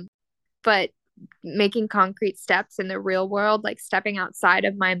visualize them, but making concrete steps in the real world, like stepping outside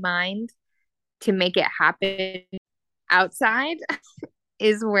of my mind to make it happen outside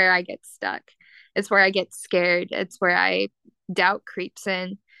is where I get stuck. It's where I get scared. It's where doubt creeps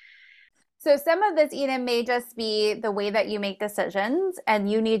in. So some of this, Eden, may just be the way that you make decisions,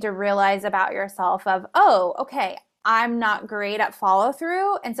 and you need to realize about yourself of, oh, okay, I'm not great at follow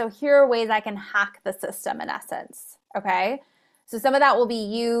through. And so here are ways I can hack the system in essence. Okay. So some of that will be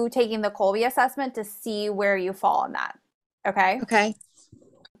you taking the Kolbe assessment to see where you fall in that. Okay. Okay.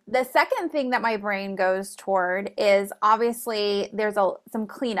 The second thing that my brain goes toward is obviously there's some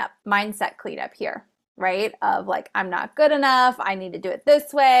cleanup, mindset cleanup here, right? Of like, I'm not good enough. I need to do it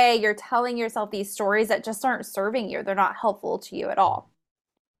this way. You're telling yourself these stories that just aren't serving you. They're not helpful to you at all,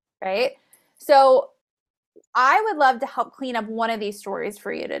 right? So I would love to help clean up one of these stories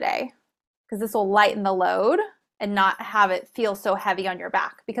for you today, because this will lighten the load and not have it feel so heavy on your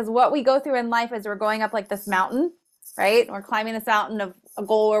back. Because what we go through in life is we're going up like this mountain, right? We're climbing this mountain of a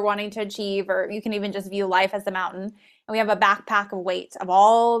goal we're wanting to achieve, or you can even just view life as a mountain. And we have a backpack of weight of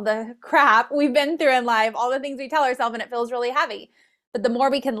all the crap we've been through in life, all the things we tell ourselves, and it feels really heavy. But the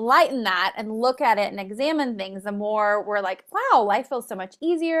more we can lighten that and look at it and examine things, the more we're like, wow, life feels so much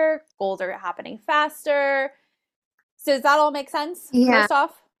easier. Goals are happening faster. So does that all make sense? Yeah. First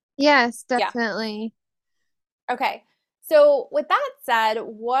off? Yes, definitely. Yeah. Okay. So with that said,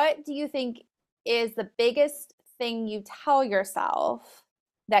 what do you think is the biggest thing you tell yourself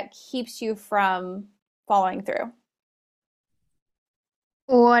that keeps you from following through?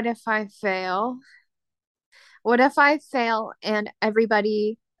 What if I fail? What if I fail and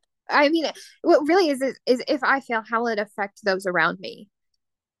everybody, I mean, what really is if I fail, how will it affect those around me?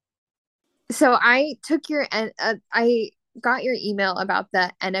 So I got your email about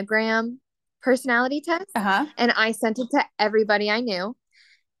the Enneagram personality test, and I sent it to everybody I knew.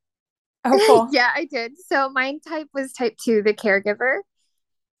 Oh, cool. Yeah, I did. So my type was type 2, the caregiver.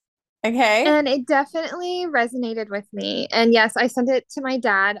 Okay. And it definitely resonated with me. And yes, I sent it to my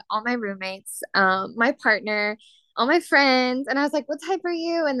dad, all my roommates, my partner, all my friends. And I was like, what type are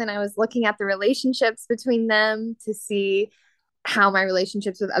you? And then I was looking at the relationships between them to see how my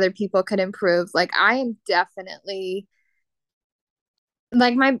relationships with other people could improve. Like I am definitely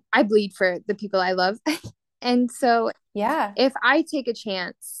like I bleed for the people I love. And so yeah, if I take a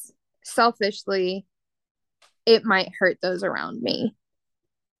chance selfishly, it might hurt those around me.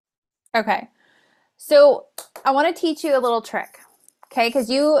 Okay. So I want to teach you a little trick. Okay. Because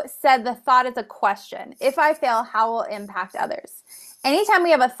you said the thought is a question. If I fail, how will it impact others? Anytime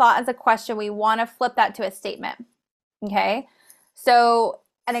we have a thought as a question, we want to flip that to a statement. Okay. So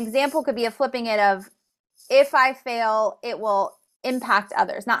an example could be of flipping it of, if I fail, it will impact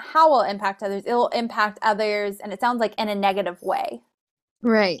others. Not how will it impact others. It will impact others. And it sounds like in a negative way.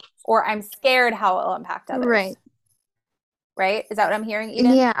 Right. Or I'm scared how it will impact others. Right. Right? Is that what I'm hearing,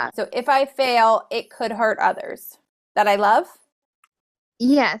 Eden? Yeah. So if I fail, it could hurt others that I love?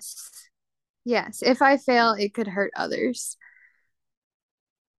 Yes. Yes, if I fail, it could hurt others.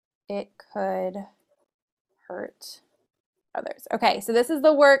 It could hurt others. Okay, so this is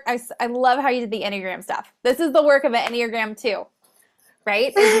the work. I love how you did the Enneagram stuff. This is the work of an Enneagram 2,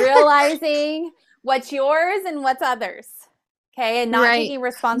 right? Is realizing what's yours and what's others. Okay, and not Right. taking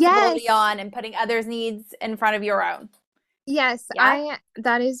responsibility Yes. on and putting others' needs in front of your own. Yes, Yeah.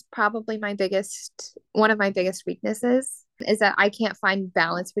 that is probably one of my biggest weaknesses is that I can't find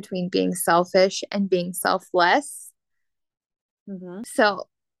balance between being selfish and being selfless. Mm-hmm. So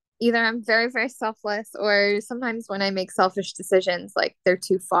either I'm very, very selfless, or sometimes when I make selfish decisions, like they're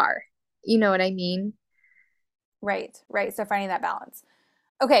too far. You know what I mean? Right, right. So finding that balance.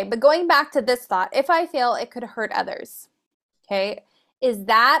 Okay, but going back to this thought, if I fail, it could hurt others. Okay, is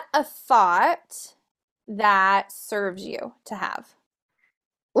that a thought that serves you to have?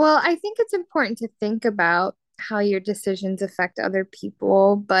 Well, I think it's important to think about how your decisions affect other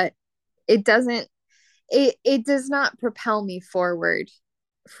people, but it doesn't it does not propel me forward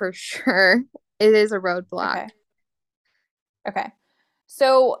for sure. It is a roadblock. Okay. Okay.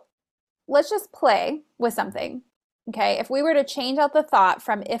 So let's just play with something. Okay. If we were to change out the thought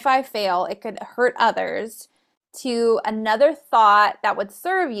from if I fail, it could hurt others to another thought that would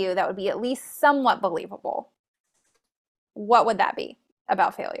serve you, that would be at least somewhat believable, what would that be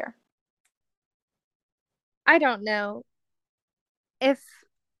about failure? I don't know if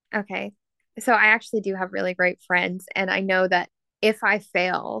okay. So I actually do have really great friends, and I know that if I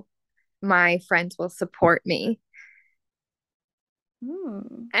fail, my friends will support me.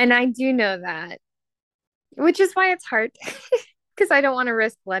 Hmm. And I do know that, which is why it's hard because I don't want to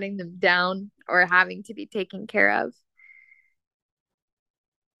risk letting them down or having to be taken care of.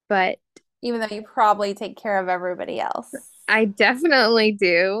 But Even though you probably take care of everybody else. I definitely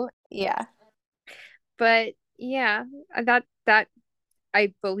do. Yeah. But yeah, that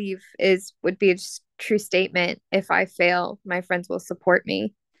I believe is would be a true statement. If I fail, my friends will support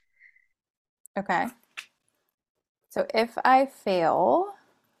me. Okay. So if I fail,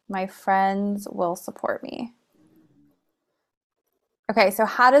 my friends will support me. Okay, so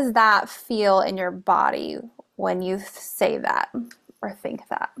how does that feel in your body when you say that or think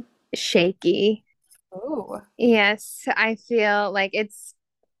that? Shaky. Ooh. Yes, I feel like it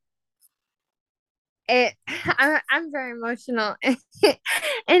I'm very emotional and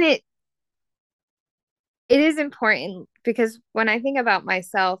it is important because when I think about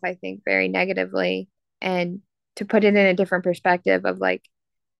myself, I think very negatively, and to put it in a different perspective of like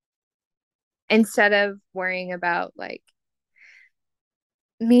instead of worrying about like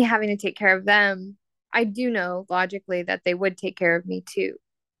me having to take care of them, I do know logically that they would take care of me too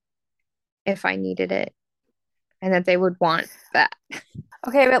if I needed it and that they would want that.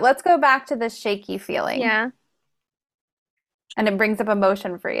 Okay, but let's go back to the shaky feeling. Yeah. And it brings up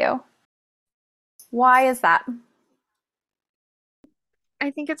emotion for you. Why is that? I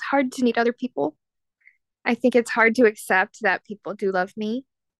think it's hard to need other people. I think it's hard to accept that people do love me.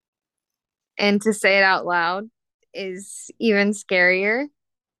 And to say it out loud is even scarier.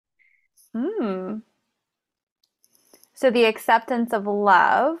 Hmm. So the acceptance of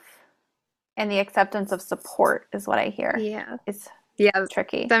love and the acceptance of support is what I hear. Yeah. It's Yeah,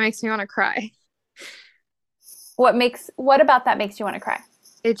 tricky. that makes me want to cry. What about that makes you want to cry?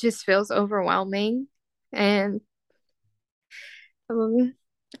 It just feels overwhelming and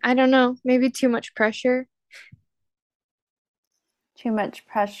I don't know, maybe too much pressure. Too much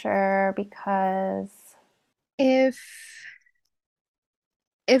pressure because If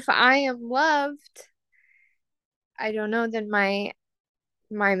if I am loved, I don't know, then my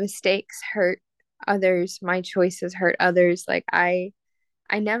mistakes hurt others, my choices hurt others. Like I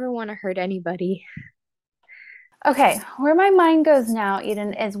never want to hurt anybody. okay, where my mind goes now,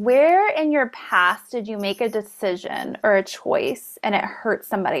 Eden, is where in your past did you make a decision or a choice and it hurt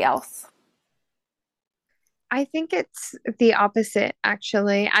somebody else? I think it's the opposite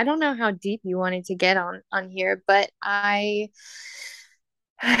actually. I don't know how deep you wanted to get on here, but I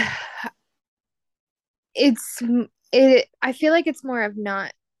it's it I feel like it's more of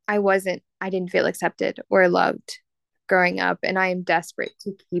not I didn't feel accepted or loved growing up and I am desperate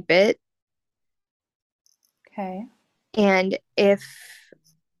to keep it. Okay. And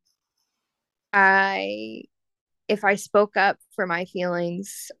I if I spoke up for my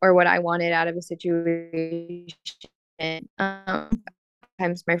feelings or what I wanted out of a situation,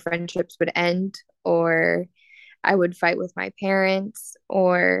 sometimes my friendships would end, or I would fight with my parents,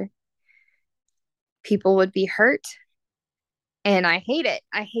 or people would be hurt. And I hate it.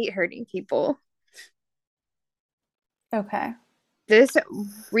 I hate hurting people. Okay. This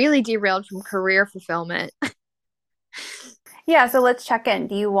really derailed from career fulfillment. Yeah, so let's check in.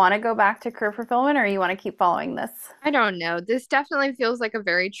 Do you want to go back to career fulfillment or you want to keep following this? I don't know. This definitely feels like a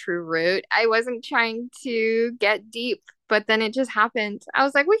very true route. I wasn't trying to get deep, but then it just happened. I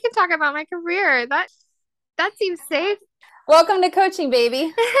was like, we can talk about my career. That seems safe. Welcome to coaching,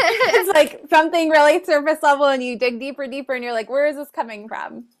 baby. It's like something really surface level and you dig deeper, and you're like, where is this coming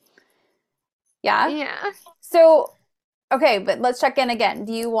from? Yeah? Yeah. So, okay, but let's check in again.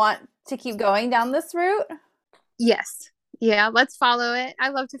 Do you want to keep going down this route? Yes. Yeah, let's follow it. I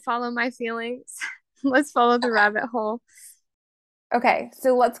love to follow my feelings. Let's follow the rabbit hole. Okay,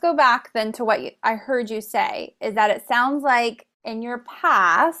 so let's go back then to what I heard you say is that it sounds like in your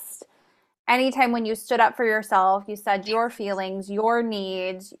past, anytime when you stood up for yourself, you said your feelings, your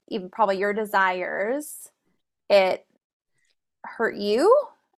needs, even probably your desires, it hurt you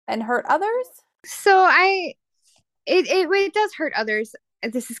and hurt others? So it does hurt others.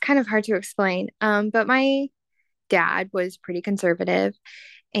 This is kind of hard to explain. But my dad was pretty conservative,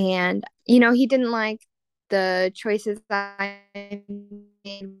 and he didn't like the choices I made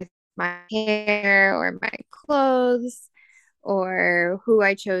with my hair or my clothes or who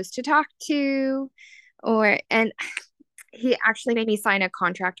I chose to talk to, and he actually made me sign a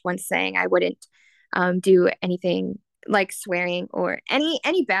contract once saying I wouldn't do anything like swearing or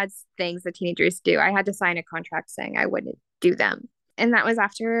any bad things that teenagers do. I had to sign a contract saying I wouldn't do them. And that was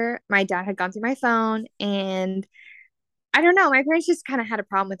after my dad had gone through my phone, and I don't know, my parents just kind of had a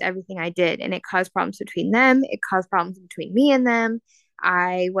problem with everything I did, and it caused problems between them. It caused problems between me and them.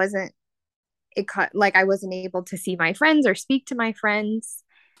 I wasn't I wasn't able to see my friends or speak to my friends.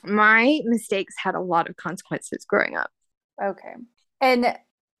 My mistakes had a lot of consequences growing up. Okay. And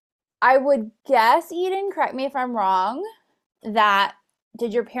I would guess, Eden, correct me if I'm wrong, that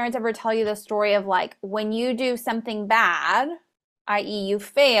did your parents ever tell you the story of like when you do something bad, i.e., you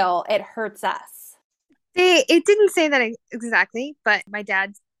fail, it hurts us? It didn't say that exactly, but my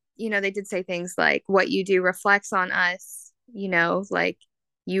dad, they did say things like what you do reflects on us, like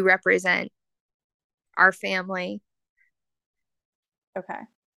you represent our family. Okay.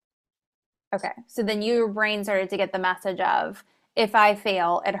 Okay. So then your brain started to get the message of if I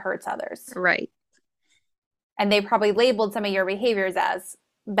fail, it hurts others. Right. And they probably labeled some of your behaviors as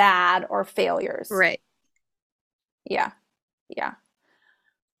bad or failures. Right. Yeah. Yeah.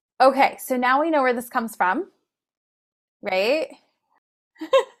 Okay. So now we know where this comes from, right?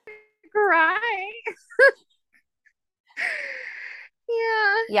 Cry.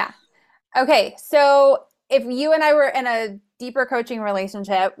 Yeah. Yeah. Okay. So if you and I were in a deeper coaching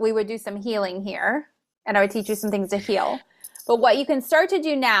relationship, we would do some healing here and I would teach you some things to heal. But what you can start to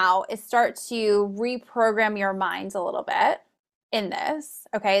do now is start to reprogram your minds a little bit in this.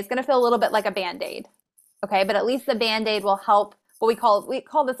 Okay. It's going to feel a little bit like a Band-Aid. Okay. But at least the Band-Aid will help. What we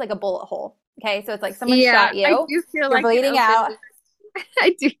call this like a bullet hole. Okay. So it's like someone shot you. I do feel you're like bleeding out.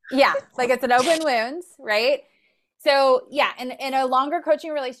 I do. Yeah. Like it's an open wound, right? So yeah, in a longer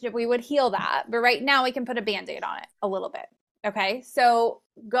coaching relationship, we would heal that. But right now we can put a Band-Aid on it a little bit. Okay. So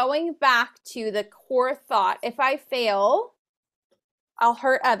going back to the core thought, if I fail, I'll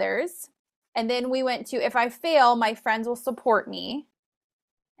hurt others. And then we went to, if I fail, my friends will support me.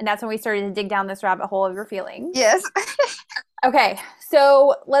 And that's when we started to dig down this rabbit hole of your feelings. Yes. Okay.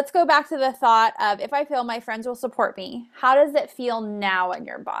 So let's go back to the thought of if I fail, my friends will support me. How does it feel now in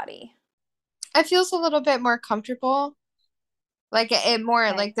your body? It feels a little bit more comfortable. Like it more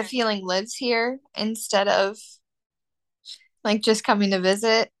Okay. like the feeling lives here instead of like just coming to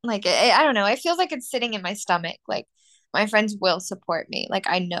visit. Like I don't know. It feels like it's sitting in my stomach. Like my friends will support me. Like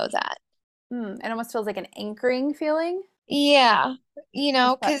I know that. It almost feels like an anchoring feeling. Yeah.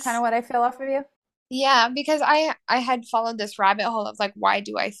 That's Because kind of what I feel off of you. yeah, because I had followed this rabbit hole of like, why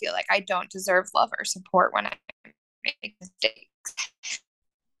do I feel like I don't deserve love or support when I make mistakes?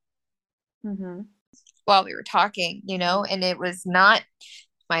 Mm-hmm. While we were talking, and it was not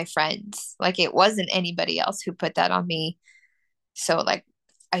my friends. Like it wasn't anybody else who put that on me. So like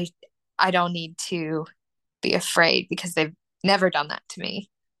I don't need to be afraid because they've never done that to me.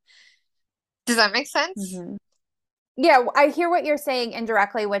 Does that make sense? Mm-hmm. Yeah, I hear what you're saying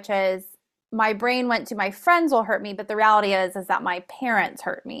indirectly, which is my brain went to my friends will hurt me, but the reality is that my parents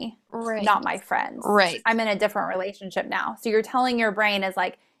hurt me, Right. not my friends. Right. I'm in a different relationship now. So you're telling your brain is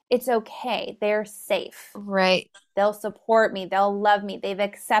like, it's okay. They're safe. Right. They'll support me. They'll love me. They've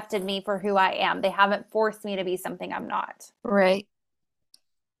accepted me for who I am. They haven't forced me to be something I'm not. Right.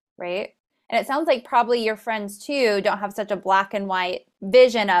 Right. And it sounds like probably your friends too don't have such a black and white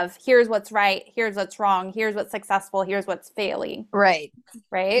vision of here's what's right, here's what's wrong, here's what's successful, here's what's failing. Right.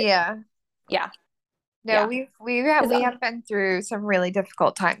 Right. Yeah. Yeah. No, Yeah. we have been through some really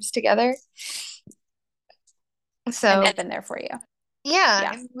difficult times together. And So they've been there for you. yeah,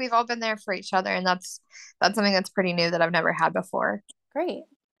 Yeah. and we've all been there for each other, and that's something that's pretty new that I've never had before. Great.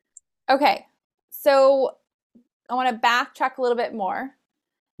 Okay. So I want to backtrack a little bit more.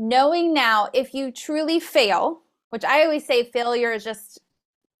 Knowing now, if you truly fail, which I always say failure is just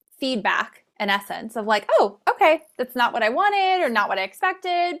feedback in essence of like, oh, okay, that's not what I wanted or not what I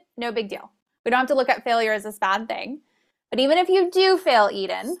expected. No big deal. We don't have to look at failure as this bad thing. But even if you do fail,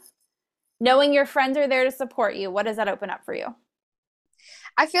 Eden, knowing your friends are there to support you, what does that open up for you?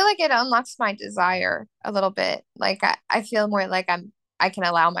 I feel like it unlocks my desire a little bit. Like I feel more like I can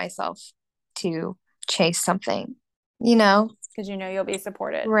allow myself to chase something, you know? Because you know you'll be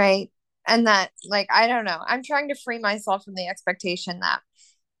supported. Right. And that, like, I don't know. I'm trying to free myself from the expectation that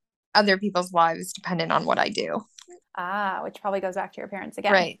other people's lives dependent on what I do. Which probably goes back to your parents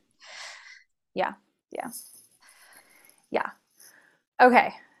again. Right. Yeah. Yeah. Yeah.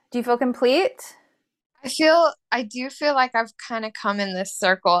 Okay. Do you feel complete? I do feel like I've kind of come in this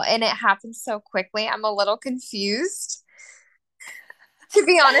circle and it happens so quickly. I'm a little confused, to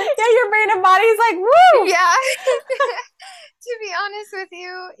be honest. Yeah, your brain and body's like, woo! Yeah. To be honest with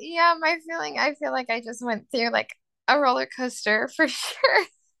you, yeah, I feel like I just went through like a roller coaster for sure.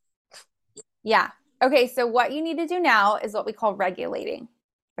 Yeah. Okay, so what you need to do now is what we call regulating.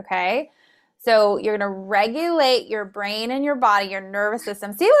 Okay? So you're going to regulate your brain and your body, your nervous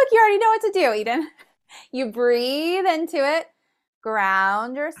system. See, look, you already know what to do, Eden. You breathe into it,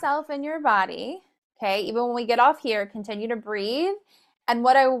 ground yourself in your body. Okay? Even when we get off here, continue to breathe. And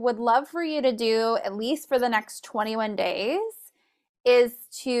what I would love for you to do, at least for the next 21 days, is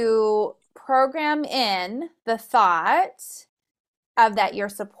to program in the thought of that you're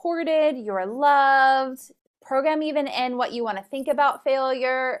supported, you're loved. Program even in what you want to think about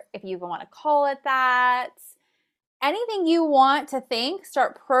failure, if you even want to call it that. Anything you want to think,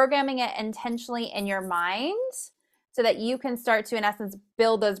 start programming it intentionally in your mind so that you can start to, in essence,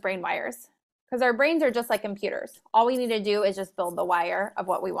 build those brain wires. Because our brains are just like computers. All we need to do is just build the wire of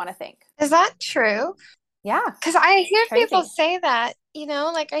what we want to think. Is that true? Yeah. Because I hear Crazy. people say that,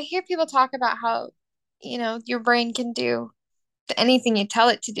 like I hear people talk about how, your brain can do anything you tell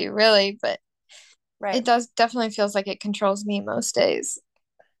it to do, really, but Right. it definitely feels like it controls me most days.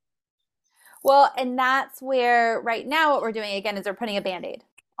 Well, and that's where right now what we're doing again is we're putting a Band-Aid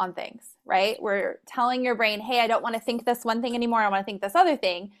on things, right? We're telling your brain, hey, I don't want to think this one thing anymore. I want to think this other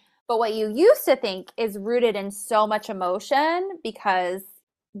thing. But what you used to think is rooted in so much emotion because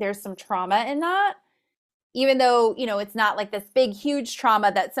there's some trauma in that. Even though, it's not like this big, huge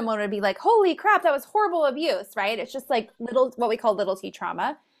trauma that someone would be like, holy crap, that was horrible abuse, right? It's just like what we call little t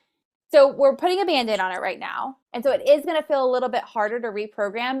trauma. So we're putting a Band-Aid on it right now. And so it is going to feel a little bit harder to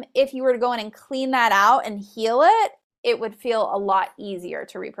reprogram. If you were to go in and clean that out and heal it, it would feel a lot easier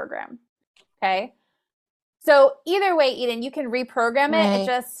to reprogram. Okay. So either way, Eden, you can reprogram it. It's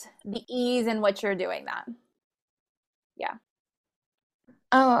just the ease in which you're doing that. Yeah.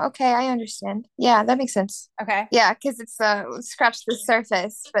 Oh, okay. I understand. Yeah, that makes sense. Okay. Yeah, because it's scratch the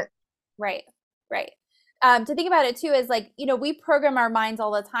surface, but right. To think about it too is like, we program our minds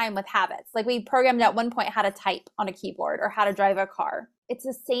all the time with habits. Like we programmed at one point how to type on a keyboard or how to drive a car. It's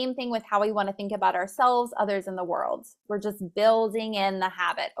the same thing with how we want to think about ourselves, others in the world. We're just building in the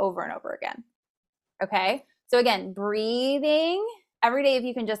habit over and over again. Okay. So again, breathing every day. If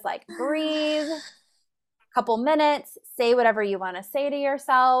you can just like breathe a couple minutes, say whatever you want to say to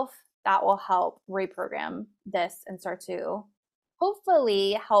yourself, that will help reprogram this and start to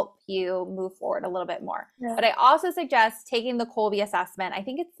hopefully help you move forward a little bit more. Yeah. But I also suggest taking the Kolbe assessment. I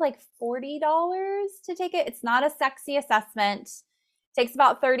think it's like $40 to take it. It's not a sexy assessment. It takes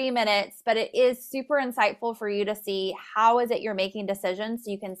about 30 minutes, but it is super insightful for you to see how is it you're making decisions so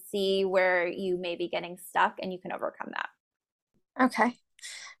you can see where you may be getting stuck and you can overcome that. Okay.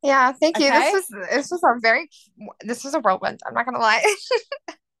 Yeah, thank you. Okay? This was a whirlwind. I'm not going to lie.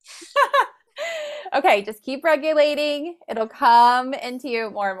 Okay, just keep regulating. It'll come into you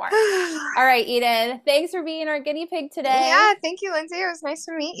more and more. All right, Eden, thanks for being our guinea pig today. Yeah, thank you, Lindsay. It was nice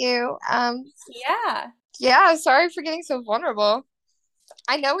to meet you. Yeah, sorry for getting so vulnerable.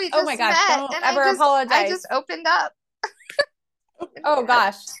 I know we just oh my gosh, met, don't and ever apologize. I just opened up. Oh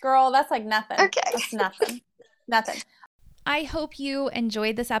gosh, girl, that's like nothing. Okay. That's nothing. I hope you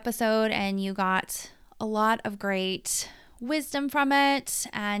enjoyed this episode and you got a lot of great wisdom from it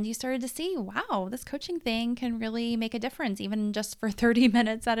and you started to see, wow, this coaching thing can really make a difference even just for 30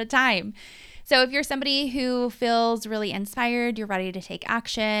 minutes at a time. So if you're somebody who feels really inspired, you're ready to take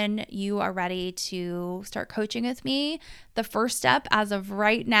action, you are ready to start coaching with me, the first step as of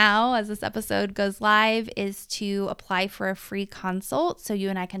right now, as this episode goes live, is to apply for a free consult so you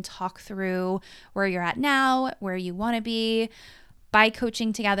and I can talk through where you're at now, where you want to be, by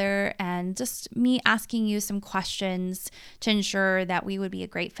coaching together, and just me asking you some questions to ensure that we would be a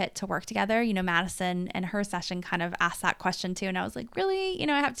great fit to work together. Madison in her session kind of asked that question too. And I was like, really?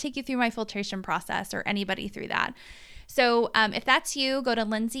 I have to take you through my filtration process, or anybody through that. So if that's you, go to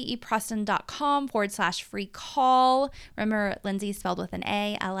lindsaypreston.com/free call. Remember, Lindsay spelled with an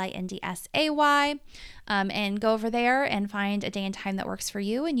A, Lindsay. And go over there and find a day and time that works for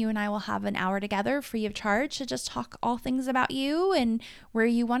you. And you and I will have an hour together free of charge to just talk all things about you and where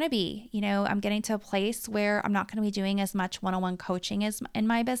you want to be. I'm getting to a place where I'm not going to be doing as much one-on-one coaching as in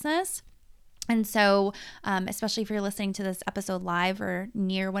my business. And so, especially if you're listening to this episode live or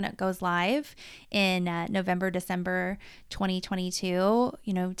near when it goes live in November, December 2022,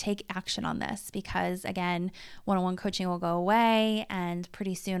 take action on this, because again, one-on-one coaching will go away, and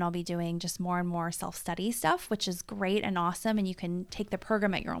pretty soon I'll be doing just more and more self-study stuff, which is great and awesome. And you can take the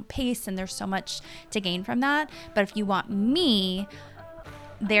program at your own pace, and there's so much to gain from that. But if you want me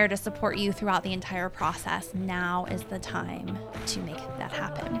there to support you throughout the entire process, now is the time to make that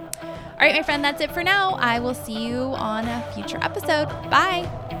happen. All right, my friend, that's it for now. I will see you on a future episode. Bye.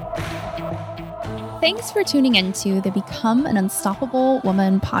 Thanks for tuning into the Become an Unstoppable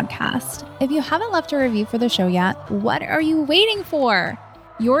Woman podcast. If you haven't left a review for the show yet, what are you waiting for?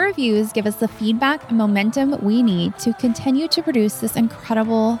 Your reviews give us the feedback and momentum we need to continue to produce this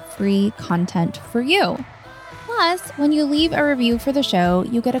incredible free content for you. Plus, when you leave a review for the show,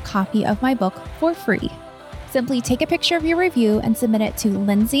 you get a copy of my book for free. Simply take a picture of your review and submit it to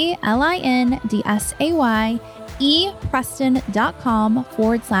Lindsay,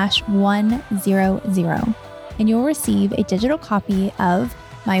 LindsayPreston.com/100. And you'll receive a digital copy of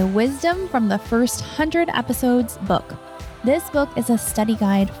my Wisdom from the First 100 Episodes book. This book is a study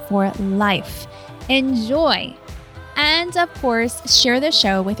guide for life. Enjoy! And of course, share this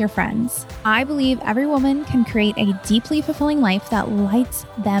show with your friends. I believe every woman can create a deeply fulfilling life that lights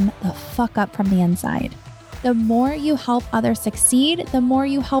them the fuck up from the inside. The more you help others succeed, the more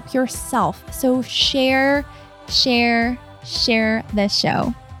you help yourself. So share this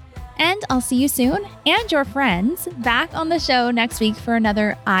show. And I'll see you soon, and your friends, back on the show next week for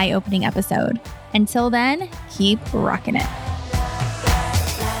another eye-opening episode. Until then, keep rocking it.